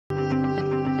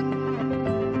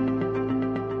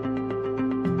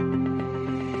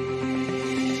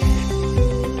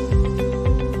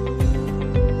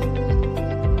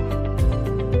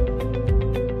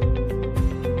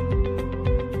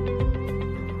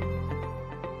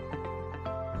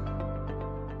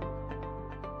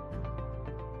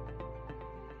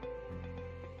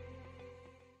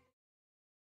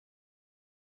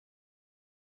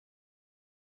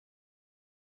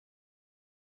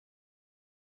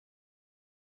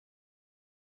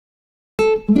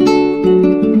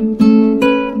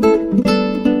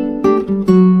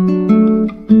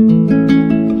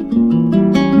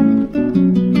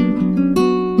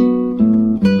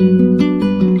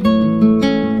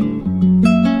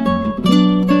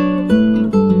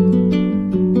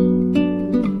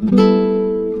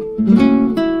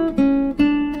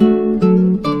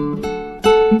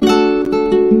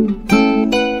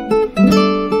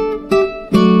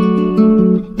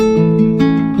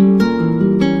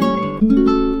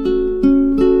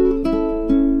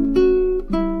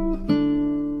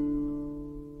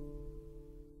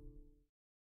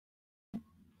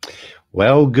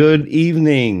Well, good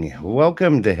evening.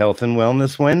 Welcome to Health and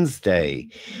Wellness Wednesday.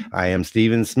 I am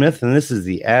Stephen Smith, and this is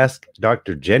the Ask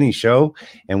Dr. Jenny show,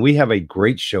 and we have a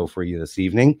great show for you this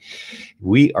evening.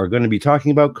 We are going to be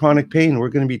talking about chronic pain. We're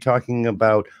going to be talking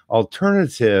about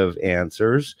alternative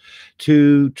answers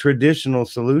to traditional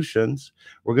solutions.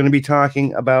 We're going to be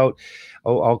talking about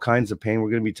all kinds of pain. We're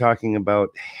going to be talking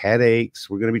about headaches.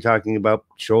 We're going to be talking about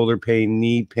shoulder pain,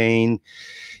 knee pain,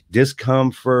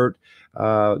 discomfort,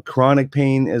 chronic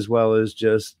pain, as well as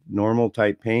just normal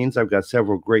type pains. I've got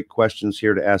several great questions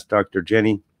here to ask Dr.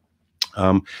 Jenny.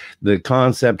 The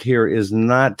concept here is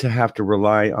not to have to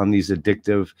rely on these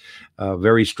addictive,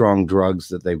 very strong drugs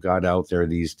that they've got out there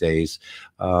these days.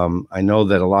 I know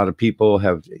that a lot of people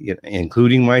have,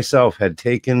 including myself, had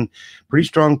taken pretty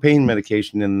strong pain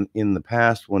medication in the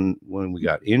past when we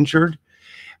got injured.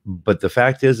 But the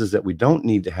fact is that we don't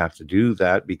need to have to do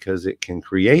that, because it can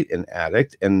create an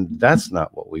addict, and that's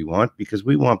not what we want, because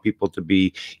we want people to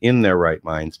be in their right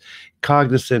minds,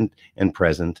 cognizant and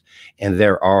present, and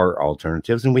there are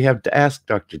alternatives, and we have to ask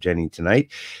Dr. Jenny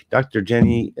tonight. Dr.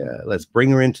 Jenny, let's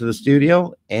bring her into the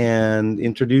studio and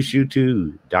introduce you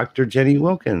to Dr. Jenny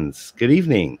Wilkins. Good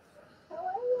evening.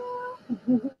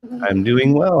 I'm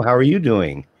doing well. How are you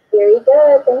doing? Very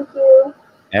good, thank you.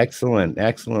 Excellent,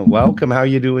 excellent. Welcome. How are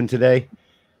you doing today?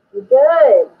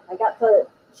 Good. I got to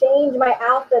change my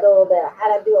outfit a little bit. I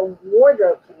had to do a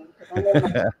wardrobe change because I'm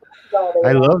in my all day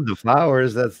I long. love the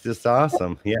flowers. That's just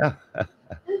awesome. Yeah. I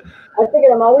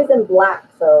figured I'm always in black,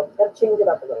 so got to change it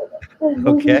up a little bit.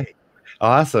 Okay.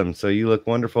 Awesome. So you look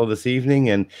wonderful this evening,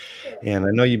 and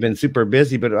I know you've been super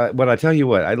busy, but I tell you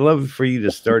what, I'd love for you to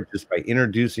start just by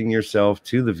introducing yourself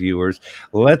to the viewers.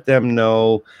 Let them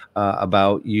know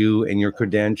about you and your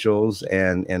credentials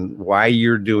and why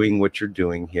you're doing what you're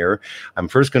doing here. I'm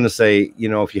first going to say,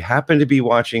 if you happen to be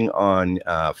watching on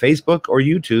Facebook or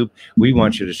YouTube, we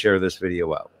want you to share this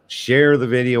video out. Share the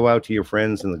video out to your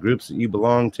friends and the groups that you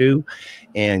belong to,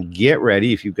 and get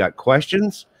ready. If you've got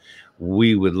questions,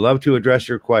 we would love to address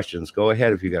your questions. Go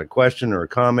ahead. If you got a question or a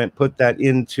comment, put that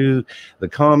into the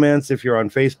comments if you're on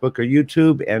Facebook or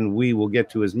YouTube, and we will get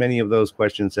to as many of those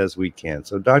questions as we can.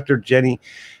 So Dr. Jenny,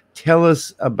 tell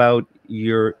us about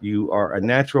you are a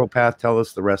naturopath. Tell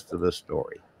us the rest of the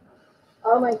story.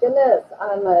 Oh my goodness,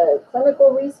 I'm a clinical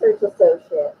research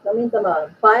associate. That means I'm a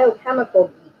biochemical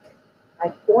geek.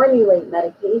 I formulate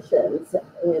medications,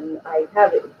 and I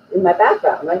have it in my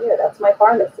background right here. That's my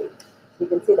pharmacy. You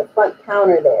can see the front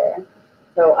counter there.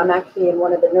 So I'm actually in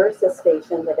one of the nurses'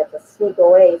 stations. I get to sneak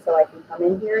away so I can come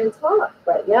in here and talk.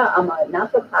 But yeah, I'm a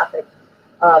naturopathic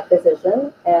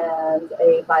physician and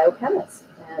a biochemist.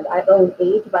 And I own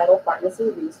Age Vital Pharmacy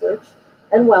Research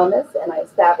and Wellness. And I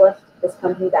established this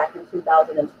company back in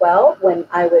 2012 when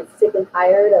I was sick and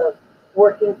tired of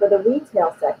working for the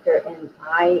retail sector. And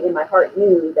I, in my heart,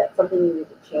 knew that something needed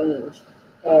to change.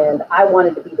 And I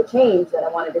wanted to be the change that I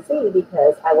wanted to see,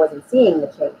 because I wasn't seeing the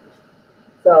change.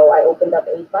 So I opened up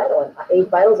Age Vital. And Age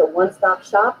Vital is a one-stop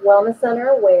shop wellness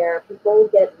center where people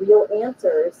get real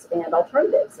answers and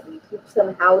alternatives. And we teach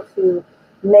them how to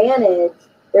manage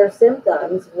their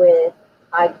symptoms with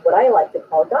what I like to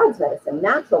call God's medicine,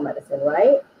 natural medicine,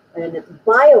 right? And it's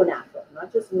bio-natural,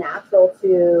 not just natural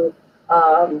to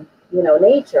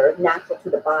nature, natural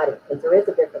to the body, because there is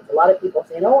a difference. A lot of people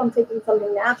say, "Oh, I'm taking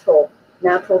something natural."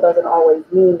 Natural doesn't always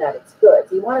mean that it's good.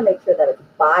 So you want to make sure that it's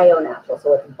bio-natural,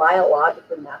 so it's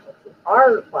biologically natural to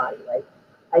our body. Like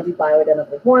I do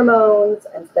bioidentical hormones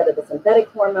instead of the synthetic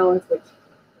hormones, which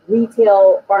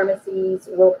retail pharmacies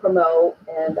will promote,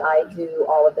 and I do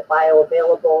all of the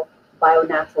bioavailable,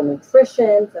 bio-natural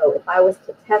nutrition. So if I was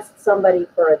to test somebody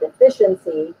for a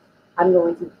deficiency, I'm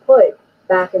going to put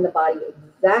back in the body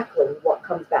exactly what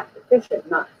comes back deficient,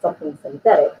 not something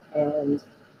synthetic. And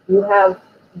you have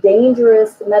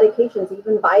dangerous medications,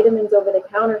 even vitamins over the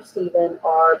counter, Stephen,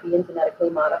 are being genetically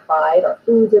modified. Our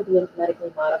foods are being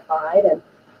genetically modified. And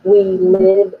we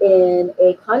live in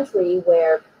a country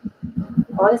where,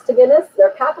 honest to goodness,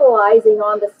 they're capitalizing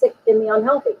on the sick and the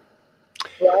unhealthy.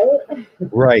 right?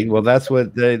 Right. Well, that's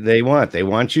what they want. They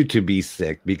want you to be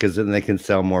sick because then they can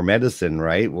sell more medicine,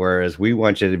 right? Whereas we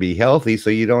want you to be healthy so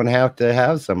you don't have to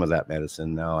have some of that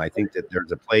medicine. Now, I think that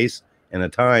there's a place and a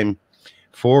time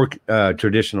for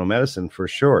traditional medicine for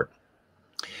sure.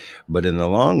 But in the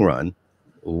long run,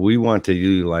 we want to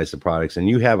utilize the products, and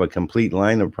you have a complete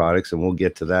line of products, and we'll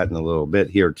get to that in a little bit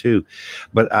here too.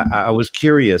 But I was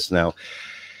curious now.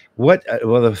 What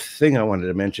well, the thing I wanted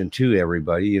to mention to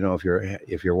everybody,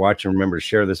 if you're watching, remember to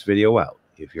share this video out.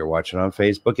 If you're watching on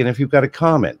Facebook, and if you've got a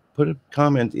comment, put a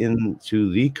comment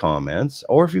into the comments,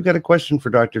 or if you've got a question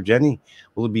for Dr. Jenny,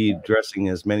 we'll be addressing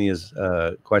as many as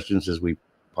questions as we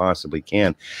possibly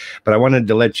can. But I wanted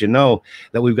to let you know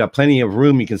that we've got plenty of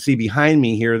room. You can see behind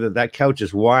me here that couch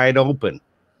is wide open,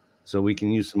 so we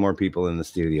can use some more people in the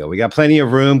studio. We got plenty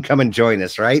of room. Come and join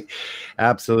us, right?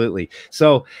 Absolutely.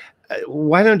 So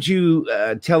why don't you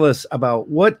tell us about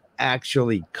what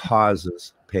actually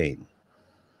causes pain?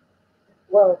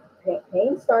 Well,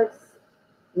 pain starts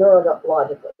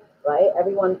neurologically, right?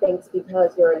 Everyone thinks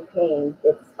because you're in pain,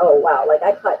 it's, oh, wow, like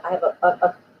I have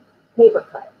a paper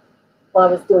cut. Well,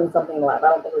 I was doing something live. I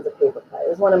don't think it was a paper cut. It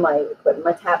was one of my equipment.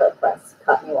 My tablet press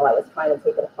cut me while I was trying to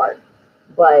take it apart.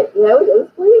 But, it was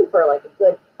bleeding for like a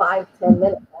good 5-10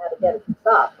 minutes. I had to get it to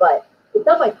stop. But it's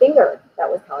not my finger that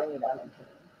was telling me that I'm in pain.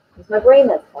 It's my brain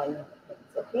that's telling me I'm in pain.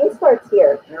 So pain starts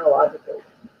here neurologically.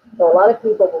 So a lot of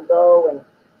people will go and,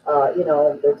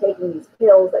 they're taking these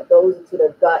pills that goes into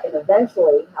their gut. And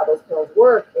eventually how those pills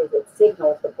work is it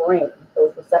signals the brain,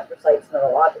 those receptor sites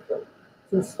neurologically,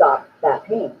 to stop that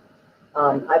pain.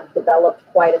 I've developed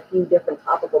quite a few different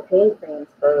topical pain creams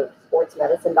for sports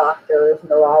medicine doctors,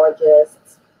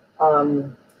 neurologists,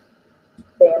 family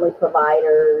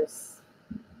providers,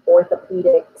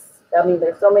 orthopedics. I mean,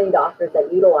 there's so many doctors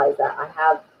that utilize that. I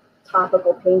have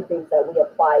topical pain creams that we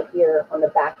apply here on the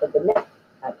back of the neck,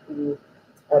 at the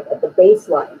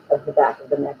baseline of the back of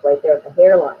the neck, right there at the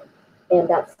hairline. And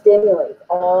that stimulates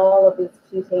all of these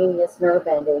cutaneous nerve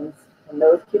endings. And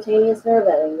those cutaneous nerve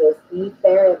endings, those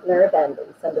efferent nerve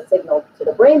endings, send a signal to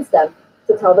the brainstem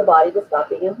to tell the body to stop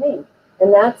being in pain.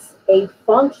 And that's a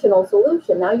functional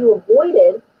solution. Now you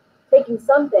avoided taking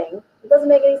something. It doesn't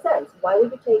make any sense. Why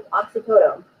would you take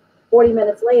oxycodone? 40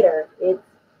 minutes later, it's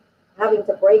having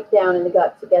to break down in the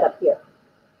gut to get up here,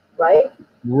 right?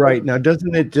 Right. Now,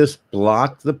 doesn't it just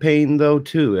block the pain, though,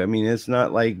 too? I mean, it's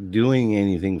not like doing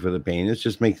anything for the pain. It's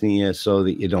just making it so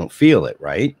that you don't feel it,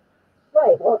 right?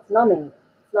 Right. Well, it's numbing.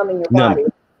 It's numbing your Numbing. body.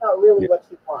 It's not really what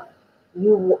you want.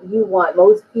 You want,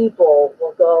 most people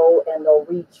will go and they'll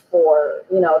reach for,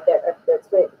 if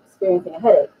they're experiencing a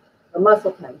headache or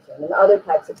muscle tension and other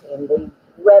types of pain, they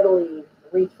readily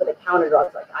reach for the counter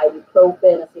drugs like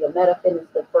ibuprofen, acetaminophen is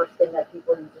the first thing that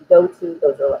people usually go to.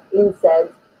 Those are like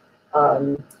NSAIDs.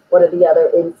 What are the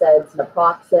other NSAIDs?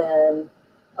 Naproxen,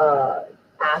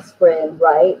 aspirin,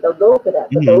 right? They'll go for that.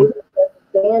 But those are just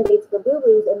Band-Aids for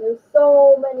boo-boos, and there's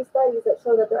so many studies that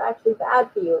show that they're actually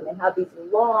bad for you, and they have these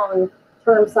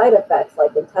long-term side effects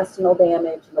like intestinal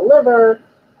damage in the liver.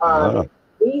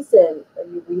 Recent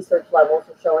research levels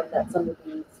are showing that some of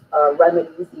these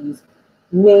remedies, these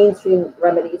mainstream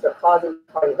remedies, are causing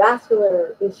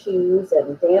cardiovascular issues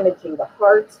and damaging the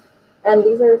heart. And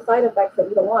these are side effects that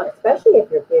you don't want, especially if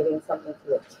you're giving something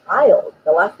to a child.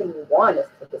 The last thing you want is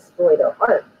to destroy their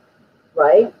heart,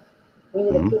 right? We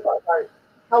need to keep our heart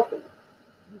healthy.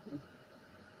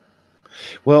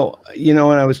 Well, and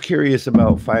I was curious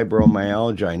about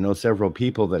fibromyalgia. I know several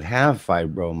people that have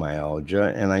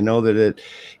fibromyalgia, and I know that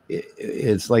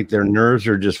it's like their nerves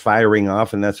are just firing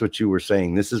off, and that's what you were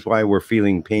saying. This is why we're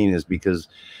feeling pain, is because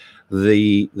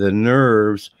the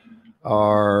nerves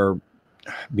are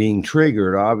being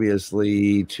triggered,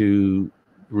 obviously, to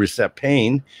recept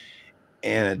pain.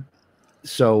 And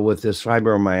so with this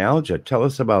fibromyalgia, tell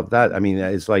us about that. I mean,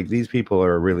 it's like these people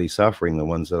are really suffering, the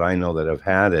ones that I know that have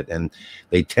had it, and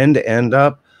they tend to end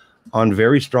up on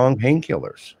very strong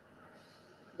painkillers.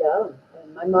 Yeah,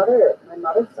 and my mother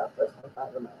suffers from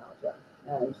fibromyalgia,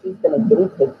 and she's been a guinea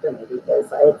pig for me because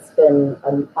it's been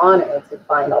an honor to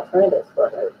find alternatives for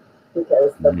her,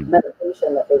 because the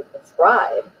medication that they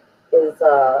prescribe is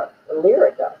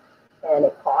Lyrica, and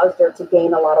it caused her to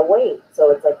gain a lot of weight.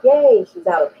 So it's like, yay, she's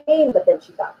out of pain, but then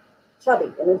she got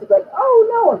chubby. And then she's like, oh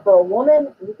no, and for a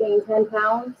woman, you gain 10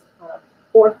 pounds on a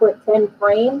 4'10"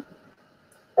 frame.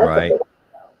 That's right. A big deal.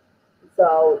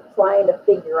 So trying to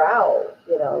figure out,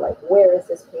 like, where is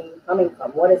this pain coming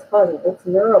from? What is causing it? It's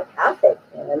neuropathic.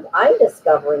 And I'm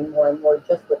discovering more and more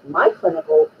just with my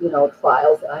clinical,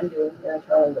 trials that I'm doing here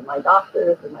internally with my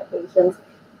doctors and my patients.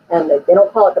 And they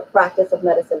don't call it the practice of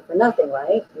medicine for nothing,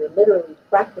 right? You're literally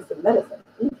practicing medicine.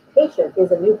 Each patient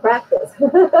is a new practice.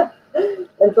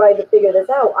 And trying to figure this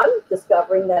out, I'm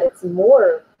discovering that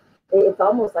it's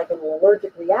almost like an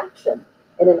allergic reaction.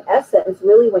 And in essence,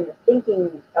 really, when you're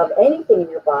thinking of anything in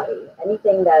your body,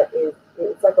 anything that is,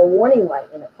 it's like a warning light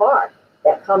in a car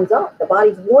that comes up. The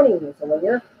body's warning you. So when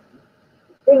your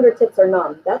fingertips are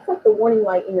numb, that's like the warning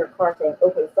light in your car saying,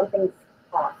 okay, something's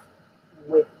off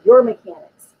with your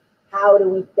mechanics. How do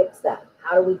we fix that?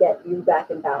 How do we get you back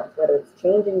in balance? Whether it's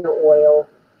changing your oil,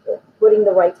 putting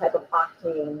the right type of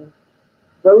octane,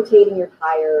 rotating your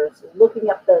tires, looking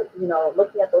at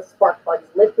those spark plugs,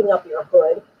 lifting up your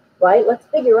hood, right? Let's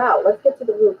get to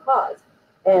the root cause.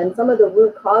 And some of the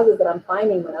root causes that I'm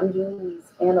finding when I'm doing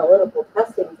these analytical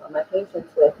testings on my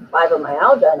patients with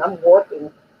fibromyalgia, and I'm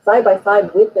working side by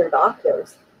side with their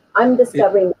doctors, I'm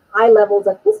discovering high levels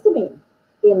of histamine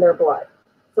in their blood.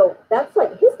 So that's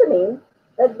like histamine,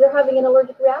 that they're having an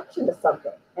allergic reaction to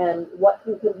something. And what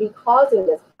could be causing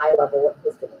this high level of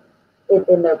histamine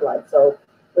in their blood. So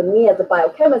for me as a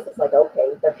biochemist, it's like,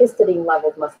 okay, their histidine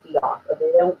levels must be off, or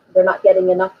they're not getting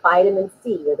enough vitamin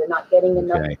C, or they're not getting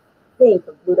enough zinc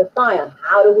or glutathione.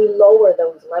 How do we lower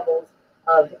those levels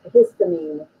of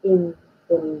histamine in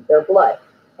their blood?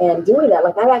 And doing that,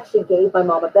 like I actually gave my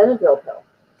mom a Benadryl pill.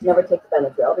 She never takes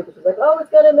Benadryl because she's like, oh, it's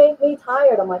gonna make me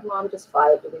tired. I'm like, Mom, just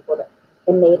try it before that.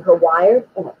 And made her wired,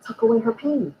 and it took away her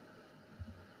pain.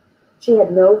 She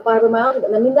had no fibromyalgia.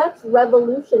 And I mean, that's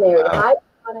revolutionary. Wow. Hi,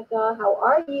 Monica, how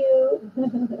are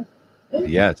you?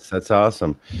 Yes, that's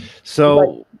awesome.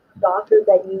 So doctors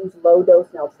that use low dose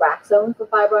naltrexone for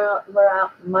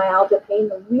fibromyalgia pain,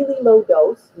 the really low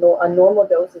dose, a normal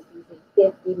dose is usually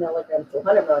 50 milligrams to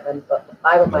 100 milligrams, but for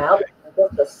fibromyalgia,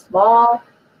 just a small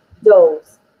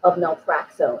dose of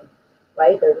naltrexone,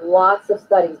 right? There's lots of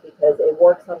studies because it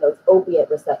works on those opiate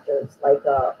receptors, like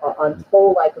on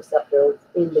toll-like receptors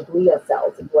in the glia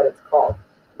cells is what it's called,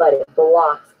 but it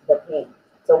blocks the pain.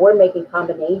 So we're making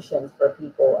combinations for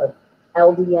people of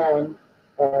LDN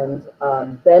and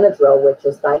Benadryl, which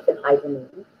is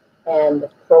diphenhydramine, and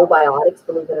probiotics,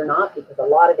 believe it or not, because a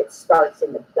lot of it starts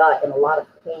in the gut, and a lot of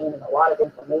pain and a lot of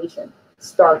inflammation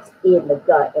starts in the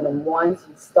gut. And then once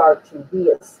you start to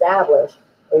reestablish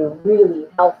a really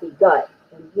healthy gut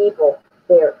in people,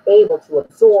 they're able to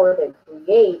absorb and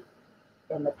create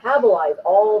and metabolize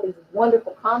all these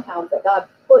wonderful compounds that God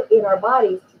put in our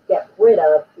bodies to get rid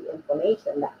of the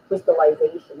inflammation, that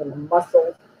crystallization in the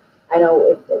muscles. I know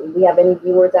if we have any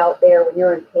viewers out there, when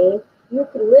you're in pain, you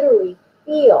can literally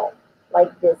feel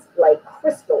like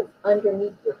crystals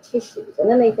underneath your tissues. And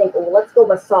then they think, well, let's go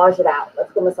massage it out.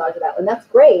 And that's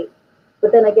great.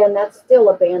 But then again, that's still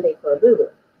a Band-Aid for a boo-boo,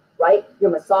 right?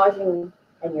 You're massaging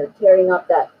and you're tearing up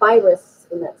that fibrous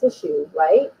in that tissue,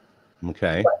 right?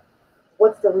 Okay. But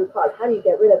what's the root cause? How do you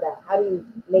get rid of that? How do you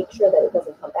make sure that it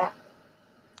doesn't come back?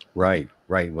 Right.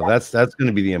 Well, that's going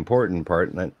to be the important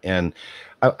part. And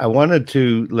I wanted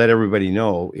to let everybody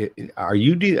know,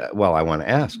 well, I want to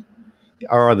ask,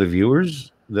 are the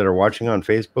viewers that are watching on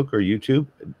Facebook or YouTube,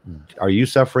 are you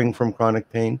suffering from chronic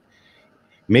pain?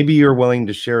 Maybe you're willing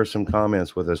to share some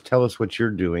comments with us. Tell us what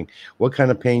you're doing, what kind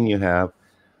of pain you have.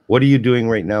 What are you doing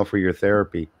right now for your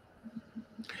therapy?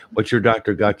 What your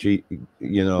doctor got you,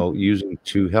 using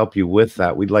to help you with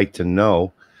that? We'd like to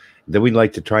know. Then we'd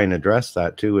like to try and address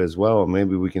that too as well.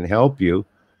 Maybe we can help you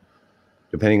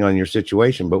depending on your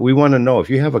situation. But we want to know if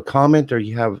you have a comment or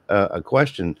you have a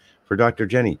question for Dr.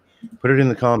 Jenny, put it in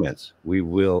the comments. We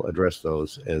will address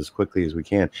those as quickly as we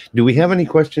can. Do we have any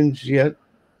questions yet?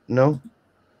 No?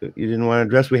 You didn't want to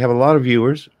address? We have a lot of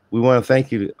viewers. We want to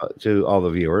thank you to all the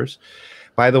viewers.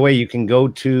 By the way, you can go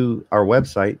to our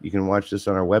website. You can watch this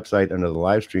on our website under the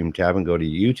live stream tab and go to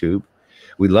YouTube.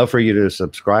 We'd love for you to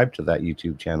subscribe to that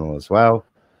YouTube channel as well.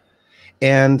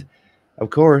 And of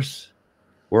course,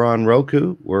 we're on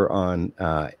Roku. We're on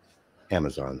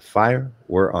Amazon Fire.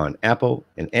 We're on Apple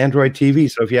and Android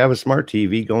TV. So if you have a smart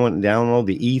TV, go and download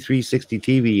the E360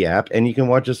 TV app, and you can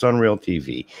watch us on Real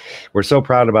TV. We're so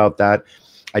proud about that.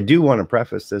 I do want to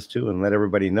preface this too and let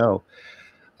everybody know,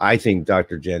 I think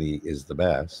Dr. Jenny is the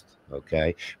best,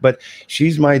 okay? But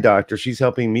she's my doctor. She's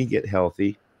helping me get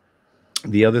healthy.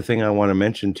 The other thing I want to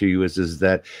mention to you is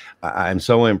that I'm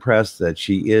so impressed that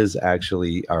she is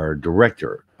actually our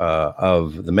director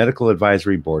of the Medical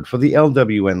Advisory Board for the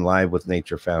LWN Live with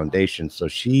Nature Foundation. So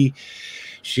she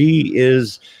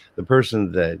is the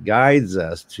person that guides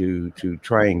us to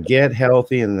try and get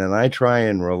healthy, and then I try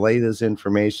and relay this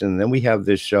information. And then we have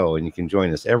this show, and you can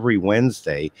join us every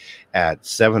Wednesday at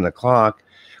 7 o'clock.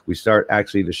 We start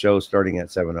actually the show starting at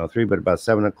 7:03, but about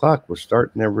 7 o'clock we're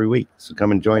starting every week. So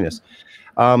come and join us.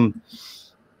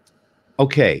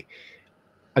 Okay.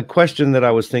 a question that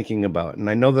I was thinking about, and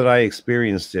I know that I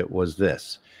experienced it, was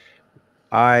this.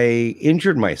 I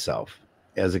injured myself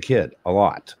as a kid a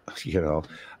lot,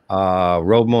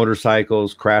 rode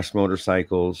motorcycles, crashed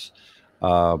motorcycles,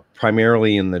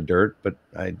 primarily in the dirt, but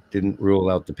I didn't rule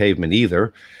out the pavement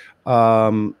either.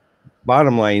 Um,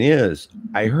 Bottom line is,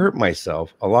 I hurt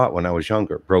myself a lot when I was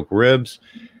younger, broke ribs.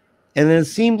 And then it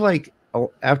seemed like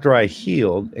after I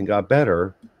healed and got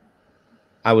better,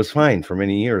 I was fine for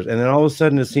many years. And then all of a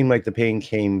sudden, it seemed like the pain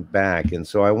came back. And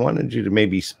so I wanted you to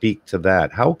maybe speak to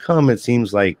that. How come it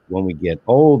seems like when we get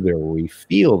older, we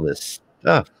feel this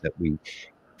stuff that we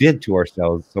did to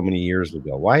ourselves so many years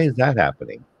ago? Why is that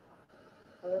happening?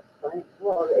 That's fine.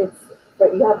 Well,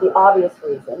 but you have the obvious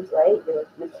reasons, right? Your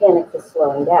mechanics is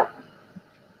slowing down.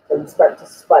 So you start to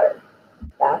sputter.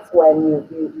 That's when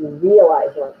you realize,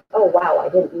 you're like, oh, wow, I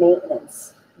didn't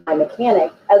maintenance my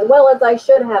mechanic as well as I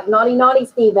should have. Naughty, naughty,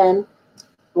 Steven.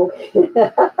 Okay. Don't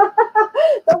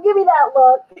give me that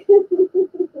look.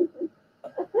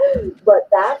 But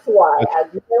that's why,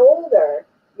 as you get older,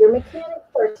 your mechanics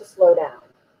start to slow down.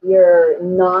 You're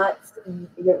not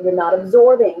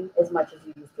absorbing as much as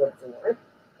you used to absorb,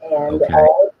 and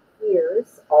all of the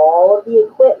gears, all of the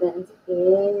equipment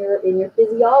in your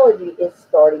physiology is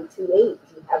starting to age.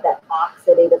 You have that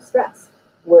oxidative stress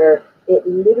where it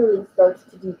literally starts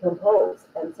to decompose,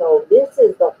 and so this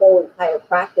is the whole entire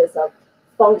practice of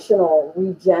functional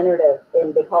regenerative,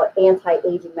 and they call it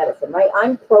anti-aging medicine, right?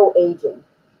 I'm pro-aging.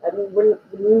 I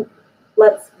mean,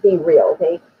 let's be real,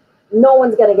 okay? No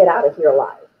one's going to get out of here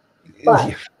alive.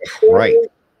 But there is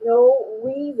no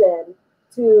reason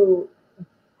to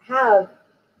have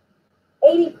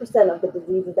 80% of the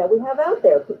diseases that we have out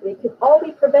there. They could all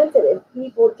be prevented if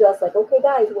people just like, okay,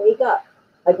 guys, wake up.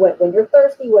 Like when you're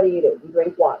thirsty, what do? You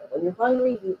drink water. When you're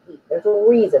hungry, you eat. There's a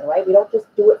reason, right? We don't just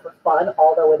do it for fun,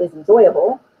 although it is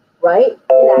enjoyable, right?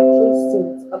 It actually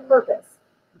suits a purpose.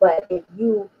 But if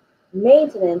you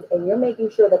maintenance and you're making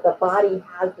sure that the body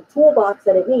has the toolbox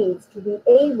that it needs to be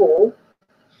able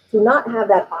to not have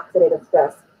that oxidative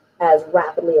stress as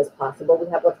rapidly as possible. We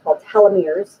have what's called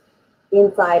telomeres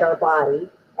inside our body,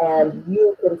 and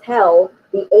you can tell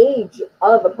the age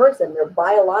of a person, their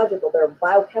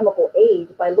biochemical age,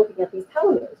 by looking at these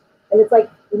telomeres. And it's like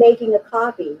making a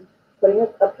copy, putting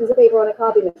a piece of paper on a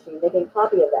copy machine, making a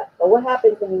copy of that. But what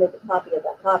happens when you make a copy of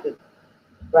that copy,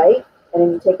 right? And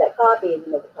then you take that copy and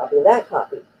you make a copy of that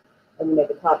copy, and you make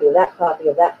a copy of that copy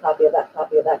of that copy of that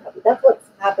copy of that copy. That's what's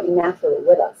happening naturally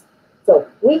with us. So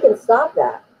we can stop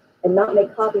that and not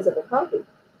make copies of the copy,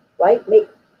 right? Make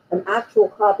an actual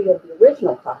copy of the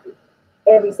original copy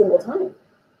every single time.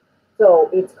 So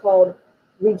it's called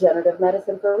regenerative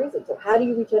medicine for a reason. So how do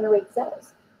you regenerate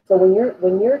cells? So when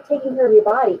you're taking care of your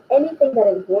body, anything that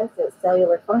enhances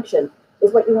cellular function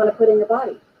is what you want to put in your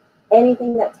body.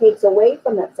 Anything that takes away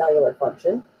from that cellular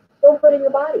function, don't put in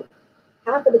your body.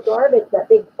 Half of the garbage that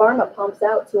big pharma pumps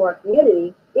out to our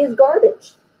community is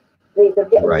garbage. They're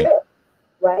getting rich,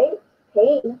 right?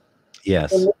 Pain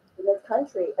in this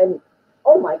country. And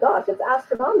oh my gosh, it's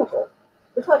astronomical.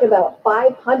 We're talking about a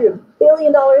 $500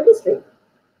 billion industry.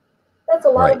 That's a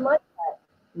lot of money that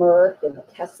Merck and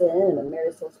McKesson and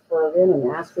AmerisourceBergen and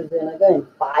AstraZeneca and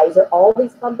Pfizer, all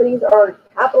these companies are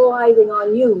capitalizing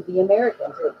on you, the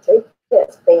Americans. Take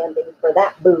this Band-Aid for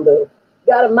that boo-boo.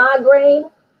 Got a migraine?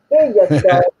 Here you go.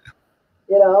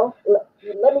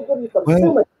 Let me give you some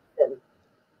Sumacin.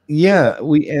 Yeah,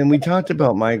 we talked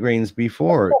about migraines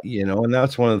before, and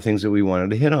that's one of the things that we wanted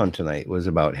to hit on tonight was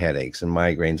about headaches and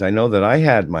migraines. I know that I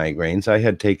had migraines. I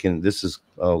had taken, this is,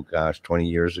 20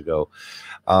 years ago.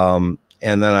 And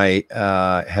then I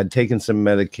had taken some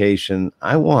medication.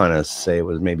 I want to say it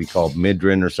was maybe called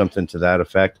Midrin or something to that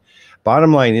effect.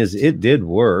 Bottom line is it did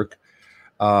work.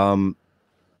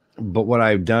 But what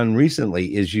I've done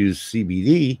recently is use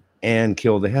CBD and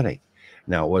kill the headache.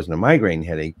 Now, it wasn't a migraine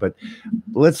headache, but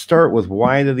let's start with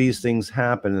why do these things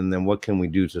happen, and then what can we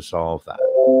do to solve that?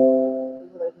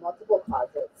 There's multiple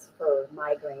causes for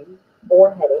migraine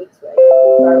or headaches, right?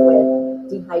 We start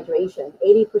with dehydration.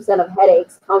 80% of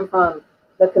headaches come from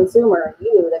the consumer,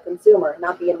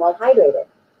 not being well hydrated.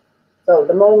 So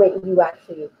the moment you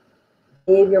actually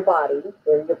give your body,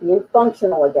 you're being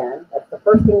functional again, that's the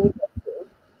first thing you get to.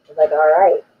 It's like, all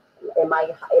right, am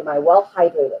I well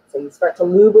hydrated? So you start to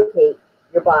lubricate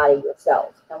your body, your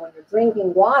cells. And when you're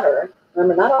drinking water,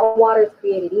 remember, not all water is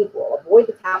created equal. Avoid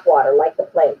the tap water like the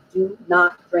plague. Do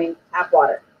not drink tap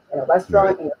water in a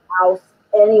restaurant, in your house,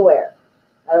 anywhere.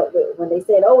 When they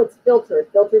say, it's filtered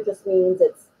just means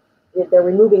they're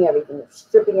removing everything, they're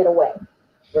stripping it away.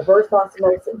 Reverse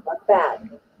osmosis, that's bad.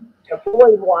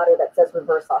 avoid water that says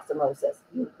reverse osmosis.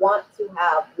 You want to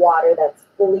have water that's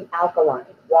fully alkaline,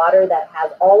 water that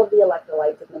has all of the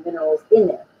electrolytes and the minerals in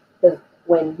there. Because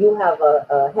when you have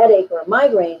a headache or a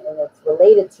migraine and it's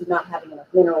related to not having enough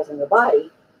minerals in your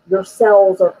body, your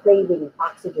cells are craving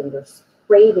oxygen, they're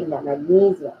craving that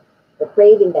magnesium, they're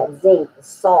craving that zinc, the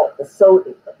salt, the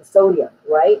sodium,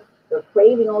 right? They're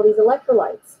craving all these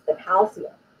electrolytes, the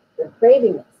calcium. They're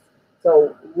craving this.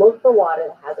 So look for water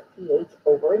that has a pH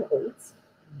over an 8.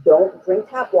 Don't drink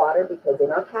tap water, because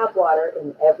in our tap water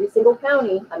in every single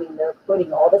county, I mean, they're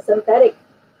putting all the synthetic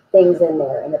things in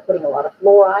there, and they're putting a lot of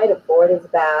fluoride. And fluoride is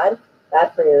bad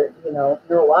for your,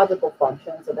 neurological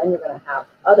function. So then you're going to have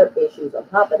other issues on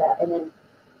top of that. And then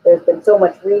there's been so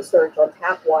much research on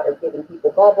tap water giving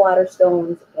people gallbladder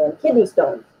stones and kidney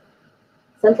stones.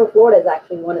 Central Florida is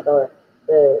actually one of the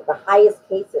highest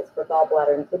cases for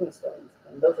gallbladder and kidney stones.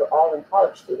 And those are all in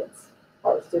college students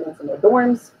in their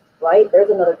dorms, right? There's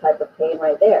another type of pain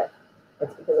right there.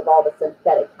 It's because of all the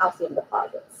synthetic calcium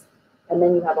deposits. And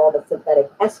then you have all the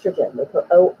synthetic estrogen. They put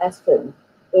estrogen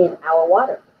in our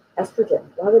water. Estrogen.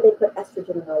 Why would they put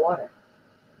estrogen in our water?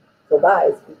 So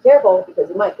guys, be careful, because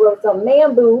you might grow some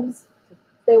man boobs.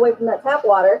 Stay away from that tap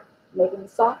water, making you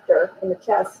softer in the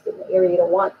chest, in the area you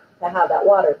don't want to have that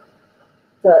water,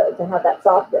 to have that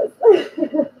softness.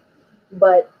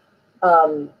 But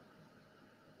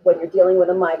when you're dealing with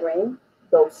a migraine,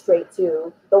 go straight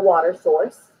to the water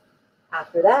source.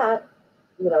 After that,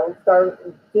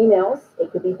 start females,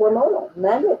 it could be hormonal.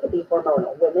 Men, it could be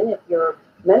hormonal. Women, if you're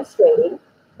menstruating,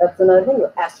 that's another thing.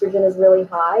 Your estrogen is really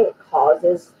high. It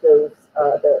causes those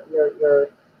your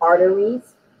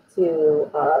arteries to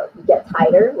get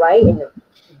tighter, right? And you're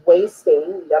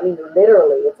wasting. I mean,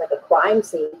 literally, it's like a crime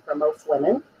scene for most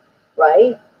women,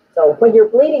 right? So when you're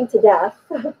bleeding to death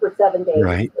for 7 days,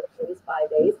 right. 6 days, 5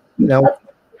 days, no. let's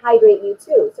hydrate you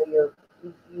too. So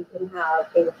you can have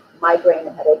a migraine,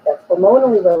 a headache that's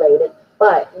hormonally related.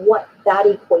 But what that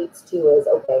equates to is,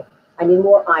 okay, I need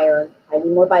more iron, I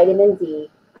need more vitamin D,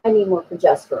 I need more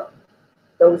progesterone.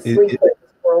 Those three things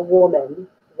for a woman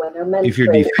when they're menstruating. If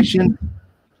you're deficient,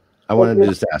 I wanted to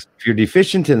just ask, if you're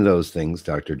deficient in those things,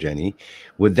 Dr. Jenny,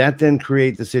 would that then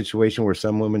create the situation where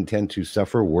some women tend to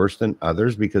suffer worse than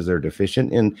others because they're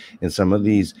deficient in some of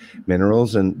these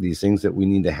minerals and these things that we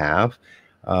need to have?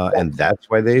 And that's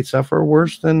why they suffer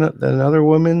worse than other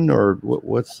women? Or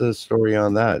what's the story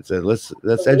on that? So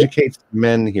let's educate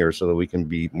men here so that we can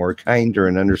be more kinder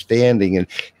and understanding and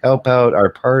help out our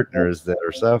partners that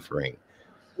are suffering.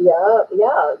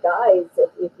 Yeah, guys,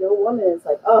 if your woman is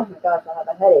like, oh my gosh, I have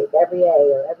a headache every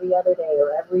day or every other day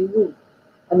or every week.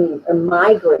 I mean,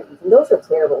 migraines, and those are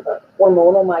terrible. The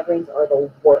hormonal migraines are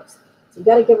the worst. So you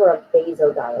got to give her a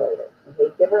vasodilator.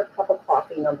 Okay, give her a cup of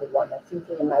coffee, number one. That's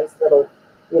usually a nice little,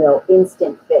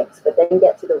 instant fix. But then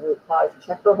get to the root cause.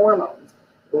 Check her hormones.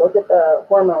 Look at the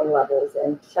hormone levels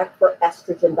and check for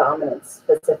estrogen dominance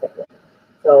specifically.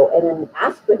 So, and then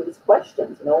ask her these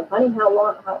questions. Honey, how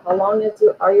long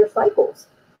are your cycles?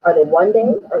 Are they 1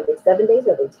 day? Are they 7 days?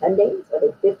 Are they 10 days? Are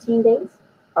they 15 days?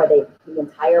 Are they the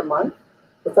entire month?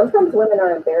 But sometimes women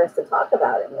are embarrassed to talk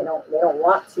about it. They don't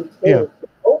want to take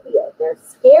opiate. They're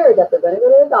scared that they're going to go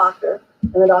to the doctor,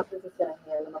 and the doctor's just going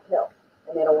to hand them a pill,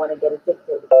 and they don't want to get addicted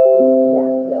to that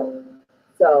pill.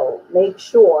 So make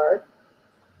sure,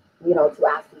 to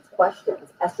ask these questions.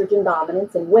 Estrogen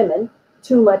dominance in women.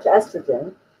 Too much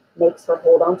estrogen makes her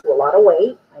hold on to a lot of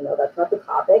weight. I know that's not the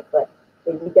topic, but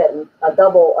then you get a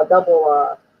double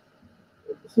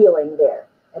healing there.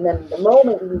 And then the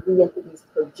moment you reintroduce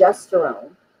progesterone,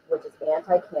 which is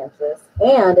anti-cancerous,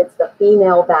 and it's the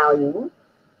female value,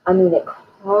 I mean, it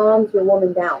calms your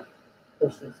woman down.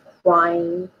 If she's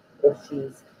crying, if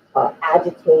she's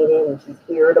agitated and she's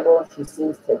irritable, and she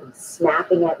seems to be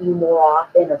snapping at you more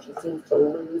often, or she seems to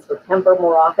lose her temper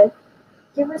more often,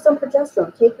 give her some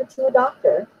progesterone. Take her to a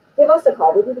doctor. Give us a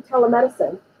call. We do the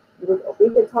telemedicine. We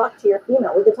can talk to your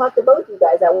female. We can talk to both you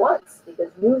guys at once,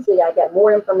 because usually I get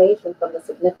more information from the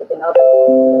significant other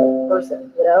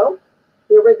person,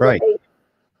 the original patient.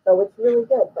 So it's really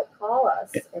good. But call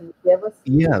us and give us.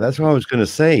 Yeah, that's what I was going to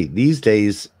say. These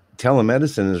days,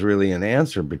 telemedicine is really an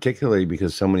answer, particularly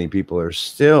because so many people are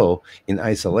still in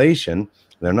isolation.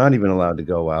 They're not even allowed to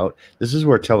go out. This is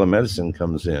where telemedicine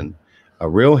comes in.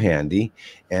 Real handy.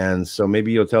 And so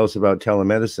maybe you'll tell us about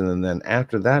telemedicine, and then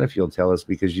after that, if you'll tell us,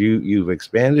 because you've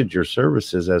expanded your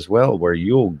services as well, where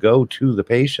you'll go to the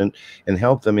patient and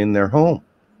help them in their home.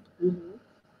 Mm-hmm.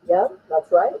 Yeah,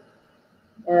 that's right.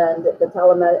 And the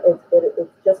telemedicine, it's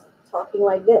just talking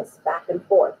like this, back and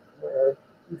forth, where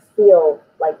you feel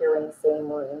like you're in the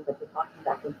same room, but you're talking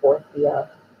back and forth via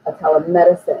a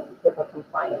telemedicine HIPAA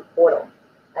compliant portal,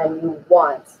 and you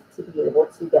want to be able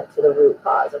to get to the root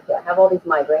cause. Okay, I have all these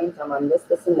migraines, I'm on this,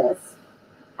 this, and this.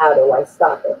 How do I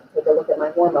stop it? Take a look at my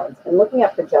hormones. And looking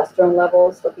at progesterone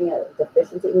levels, looking at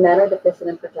deficiency. Men are deficient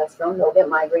in progesterone. They'll get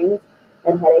migraines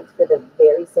and headaches for the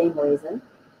very same reason.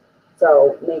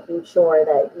 So making sure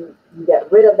that you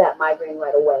get rid of that migraine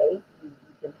right away. You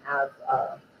can have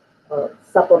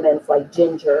supplements like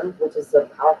ginger, which is a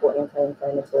powerful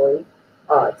anti-inflammatory.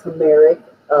 Turmeric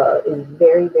is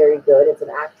very, very good. It's an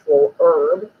actual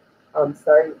herb.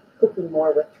 Started cooking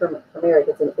more with turmeric.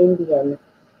 It's an Indian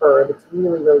herb. It's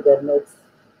really, really good. Makes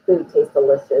food taste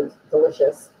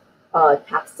delicious.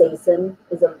 Capsaicin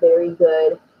is a very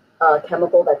good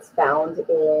chemical that's found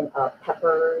in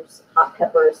peppers, hot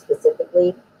peppers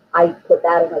specifically. I put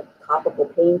that in a topical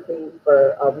pain cream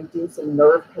for reducing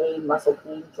nerve pain, muscle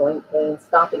pain, joint pain,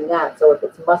 stopping that. So if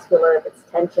it's muscular, if it's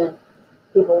tension,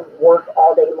 people work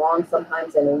all day long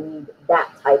sometimes and they need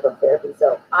that type of therapy.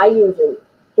 So I usually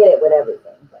hit it with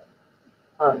everything. But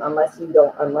unless you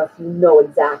know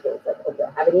exactly, it's like, okay,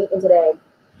 I haven't eaten today,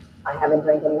 I haven't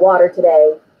drank any water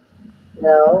today,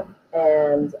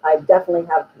 and I definitely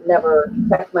have never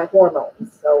checked my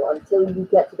hormones. So until you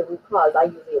get to the root cause, I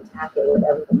usually attack it with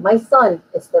everything. My son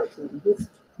is 13. He's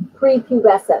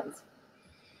pre-pubescent,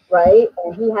 right?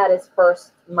 And he had his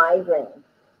first migraine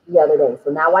the other day.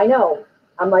 So now I know.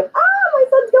 I'm like, my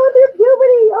son's going through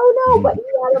puberty. Oh no, but he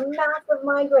had a massive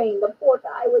migraine. The poor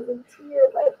guy was in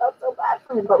tears. I felt so bad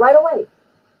for him. But right away,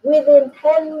 within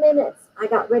 10 minutes, I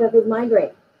got rid of his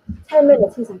migraine. 10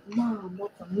 minutes. He's like, Mom,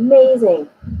 that's amazing.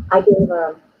 I gave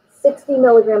him 60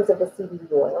 milligrams of the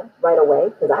CBD oil right away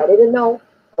because I didn't know.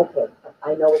 Okay,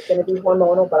 I know it's going to be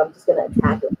hormonal, but I'm just going to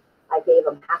attack it. I gave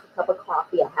him half a cup of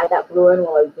coffee. I had that brewing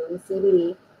while I was doing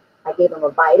CBD. I gave him a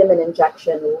vitamin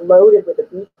injection loaded with a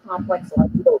B complex so I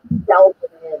could go delve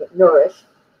in and get nourished,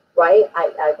 right?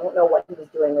 I don't know what he was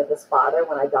doing with his father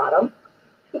when I got him.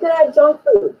 He could have had junk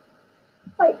food.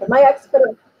 Like, my ex could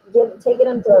have taken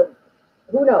him to,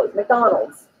 who knows,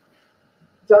 McDonald's.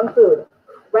 Junk food.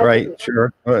 Right,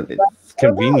 sure. It's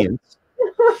convenience.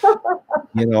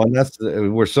 And that's,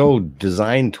 we're so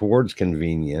designed towards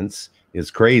convenience.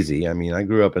 It's crazy. I mean, I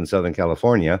grew up in Southern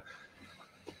California,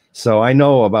 so I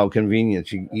know about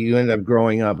convenience. You end up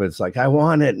growing up, it's like, I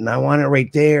want it, and I want it right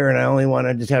there, and I only want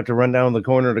to just have to run down the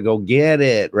corner to go get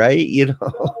it, right?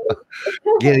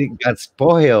 Got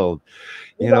spoiled.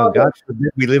 God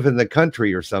forbid we live in the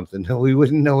country or something. We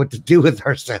wouldn't know what to do with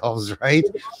ourselves, right?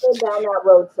 Down that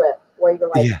road trip where you're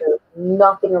like, there's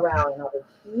nothing around, and I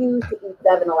refuse to eat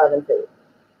 7-Eleven food.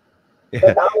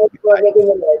 Yeah.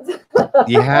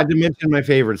 You had to mention my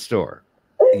favorite store.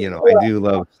 I do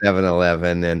love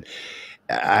 7-Eleven, and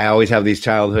I always have these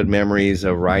childhood memories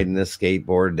of riding the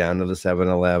skateboard down to the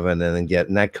 7-Eleven and then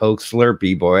getting that Coke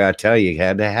Slurpee. Boy, I tell you,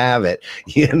 had to have it.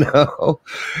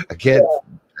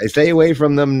 I stay away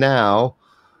from them now.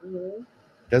 Mm-hmm.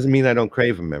 Doesn't mean I don't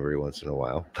crave them every once in a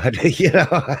while, but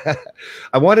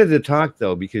I wanted to talk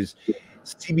though because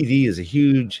CBD is a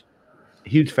huge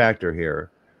factor here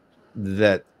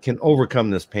that can overcome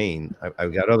this pain.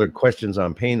 I've got other questions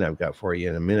on pain I've got for you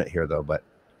in a minute here though, but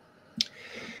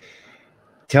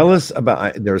tell us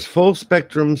about, there's full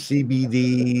spectrum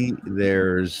CBD,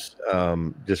 there's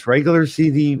just regular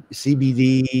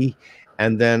CBD,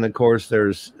 and then of course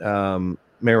there's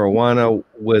marijuana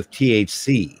with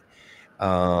THC.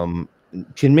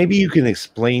 Maybe you can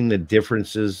explain the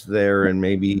differences there and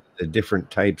maybe the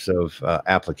different types of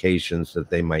applications that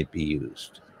they might be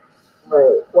used.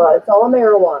 Right. Well, it's all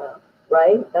marijuana,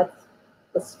 right? That's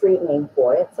the street name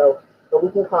for it. But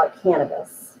we can call it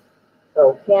cannabis.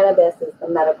 So cannabis is the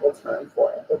medical term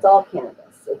for it. It's all cannabis.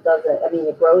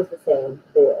 It grows the same.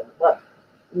 What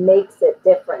makes it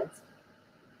different,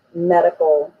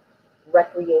 medical,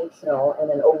 recreational, and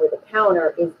then over the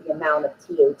counter is the amount of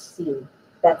THC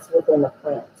that's within the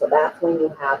plant. So that's when you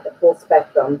have the full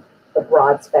spectrum, the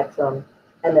broad spectrum,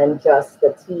 and then just the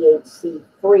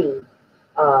THC-free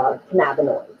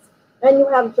cannabinoids. And you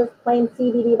have just plain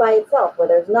CBD by itself where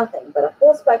there's nothing. But a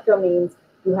full spectrum means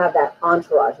you have that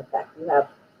entourage effect. You have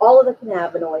all of the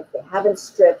cannabinoids. They haven't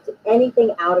stripped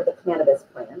anything out of the cannabis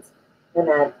plants. And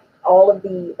that all of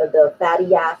the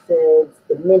fatty acids,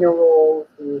 the minerals,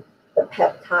 the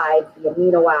peptides, the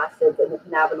amino acids, and the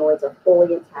cannabinoids are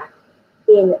fully intact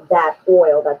in that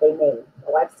oil that they made.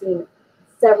 So I've seen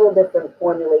several different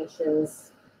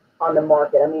formulations on the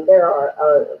market. I mean, there are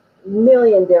a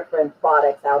million different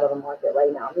products out on the market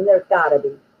right now. I mean, there's got to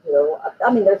be,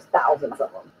 there's thousands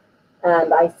of them.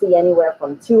 And I see anywhere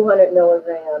from 200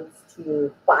 milligrams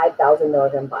to 5,000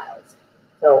 milligram vials.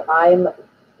 So I'm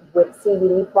with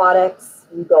CBD products.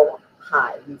 you go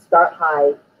high. You start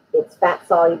high. It's fat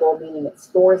soluble, meaning it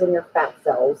stores in your fat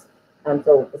cells. And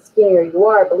so the skinnier you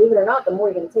are, believe it or not, the more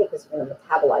you're going to take because you're going to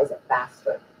metabolize it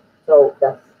faster. So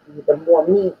the more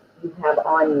meat you have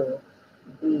on you,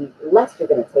 the less you're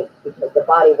going to take because the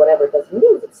body, whatever it doesn't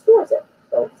use, it stores it.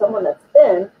 So someone that's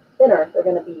thinner, they're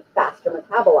going to be faster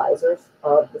metabolizers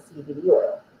of the CBD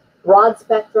oil. Broad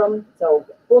spectrum, so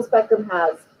full spectrum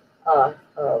has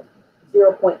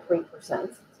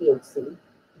 0.3% THC.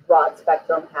 Broad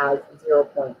spectrum has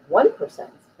 0.1%.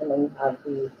 And then you have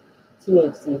the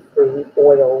THC-free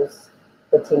oils,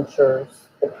 the tinctures,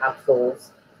 the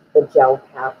capsules, the gel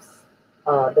caps,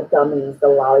 the gummies, the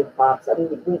lollipops. I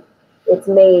mean, it's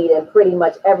made in pretty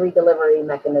much every delivery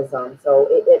mechanism. So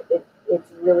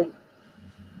it's really,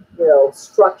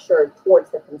 structured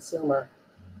towards the consumer.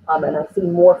 And I see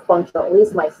more functional, at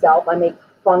least myself, I make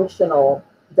functional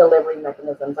delivery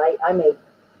mechanisms. I make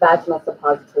vaginal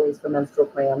suppositories for menstrual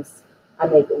cramps. I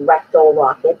make rectal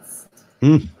rockets.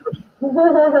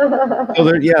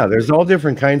 There's all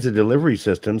different kinds of delivery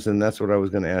systems, and that's what I was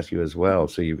going to ask you as well.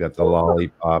 So you've got the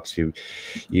lollipops, you've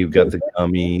got the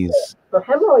gummies for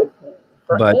hemorrhoid pain,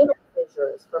 for anal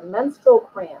fissures, for menstrual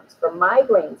cramps, for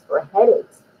migraines, for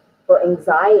headaches, for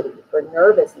anxiety, for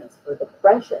nervousness, for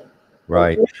depression.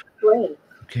 Right. Strength,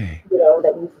 okay.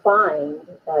 That you find.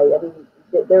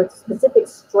 There's specific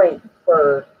strength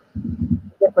for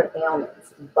different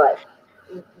ailments, but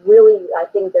really, I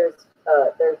think there's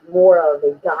more of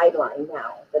a guideline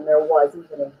now than there was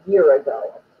even a year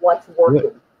ago of what's working.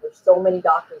 What? There's so many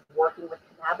doctors working with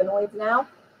cannabinoids now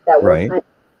that we're right. kind of,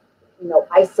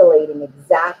 isolating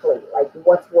exactly like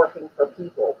what's working for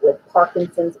people with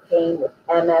Parkinson's pain, with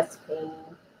MS pain.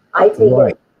 I take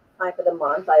it time of the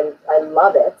month. I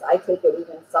love it. I take it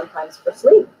even sometimes for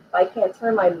sleep. If I can't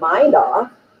turn my mind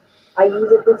off, I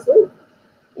use it for sleep.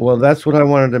 Well, that's what I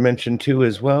wanted to mention too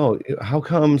as well. How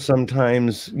come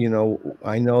sometimes,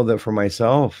 I know that for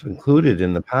myself included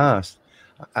in the past,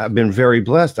 I've been very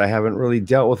blessed. I haven't really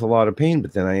dealt with a lot of pain,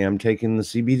 but then I am taking the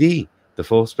CBD, the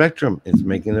full spectrum. It's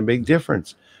making a big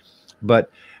difference. But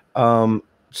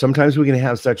sometimes we can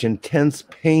have such intense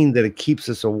pain that it keeps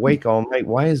us awake all night.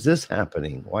 Why is this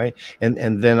happening? Why?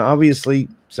 And then obviously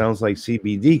sounds like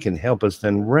CBD can help us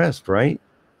then rest, right?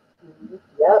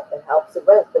 Yep, it helps it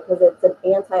rest because it's an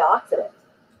antioxidant.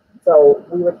 So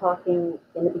we were talking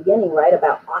in the beginning, right,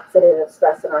 about oxidative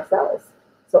stress in our cells.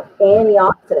 So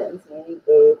antioxidants, meaning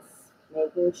it's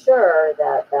making sure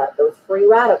that those free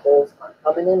radicals aren't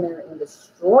coming in there and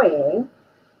destroying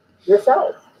your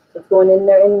cells. It's going in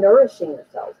there and nourishing your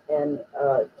cells. And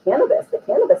the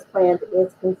cannabis plant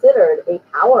is considered a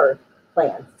power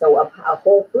plant. So a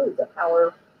whole foods, a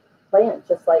power plant,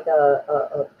 just like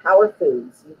a power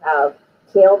foods. You have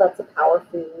kale, that's a power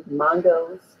food.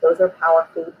 Mangoes, those are power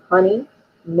food. Honey,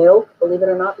 milk, believe it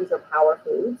or not, these are power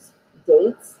foods.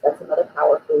 Dates, that's another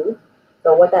power food.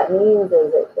 So what that means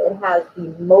is it has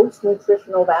the most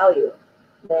nutritional value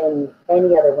than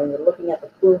any other when you're looking at the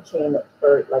food chain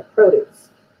for like produce.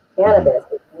 Cannabis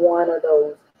is one of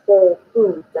those whole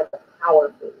foods that's a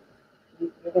power food.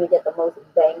 You're going to get the most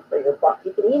bang for your buck.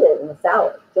 You can eat it in a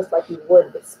salad, just like you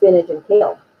would with spinach and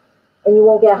kale. And you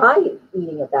won't get high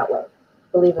eating it that way,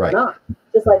 believe it or not.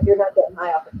 Just like you're not getting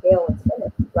high off of kale and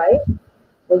spinach, right?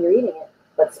 When you're eating it.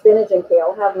 But spinach and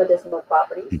kale have medicinal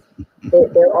properties.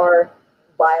 There are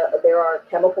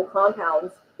chemical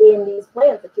compounds in these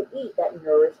plants that you eat that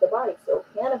nourish the body. So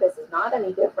cannabis is not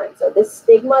any different. So this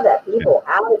stigma that people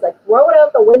have is like, throw it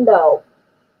out the window.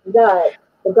 You got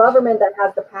the government that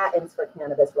has the patents for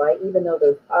cannabis, right? Even though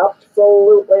there's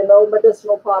absolutely no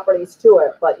medicinal properties to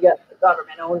it, but yet the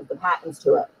government owns the patents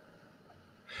to it.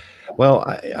 Well,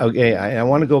 I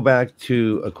want to go back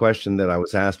to a question that I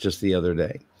was asked just the other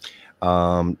day.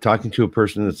 Talking to a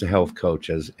person that's a health coach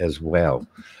as well.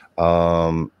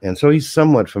 And so he's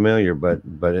somewhat familiar, but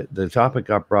the topic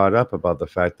got brought up about the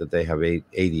fact that they have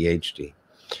ADHD.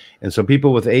 And so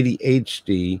people with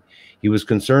ADHD, he was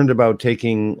concerned about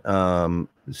taking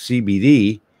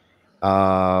CBD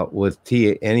with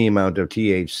any amount of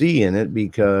THC in it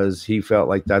because he felt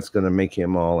like that's going to make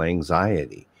him all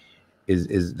anxiety.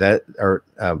 Is that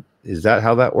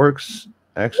how that works?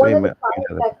 Actually, one of the side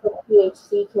effects of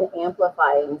THC can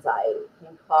amplify anxiety.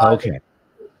 Can cause okay.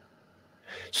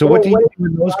 So what do you do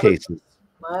in those cases?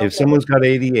 If someone's got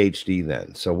ADHD,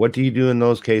 then what do you do in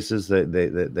those cases that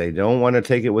they don't want to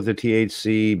take it with the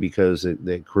THC because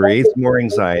it creates more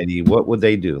anxiety? What would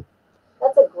they do?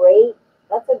 That's a great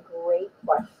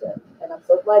question, and I'm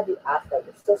so glad you asked that.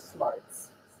 You're so smart,